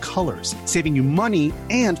changing colors, saving you money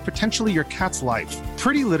and potentially your cat's life.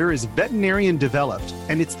 Pretty Litter is veterinarian developed,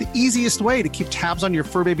 and it's the easiest way to keep tabs on your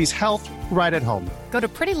fur baby's health right at home. Go to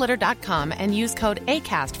prettylitter.com and use code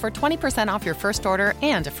ACAST for 20% off your first order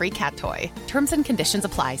and a free cat toy. Terms and conditions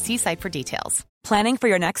apply. See site for details. Planning for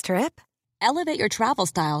your next trip? Elevate your travel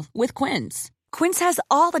style with Quince. Quince has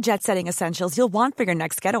all the jet-setting essentials you'll want for your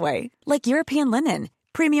next getaway, like European linen,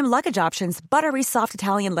 premium luggage options, buttery soft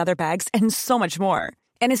Italian leather bags, and so much more.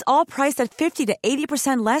 And is all priced at 50 to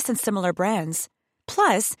 80% less than similar brands.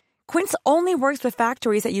 Plus, Quince only works with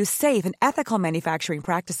factories that use safe and ethical manufacturing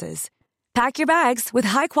practices. Pack your bags with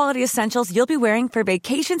high-quality essentials you'll be wearing for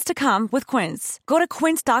vacations to come with Quince. Go to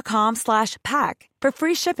quince.com/pack for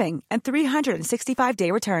free shipping and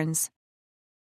 365-day returns.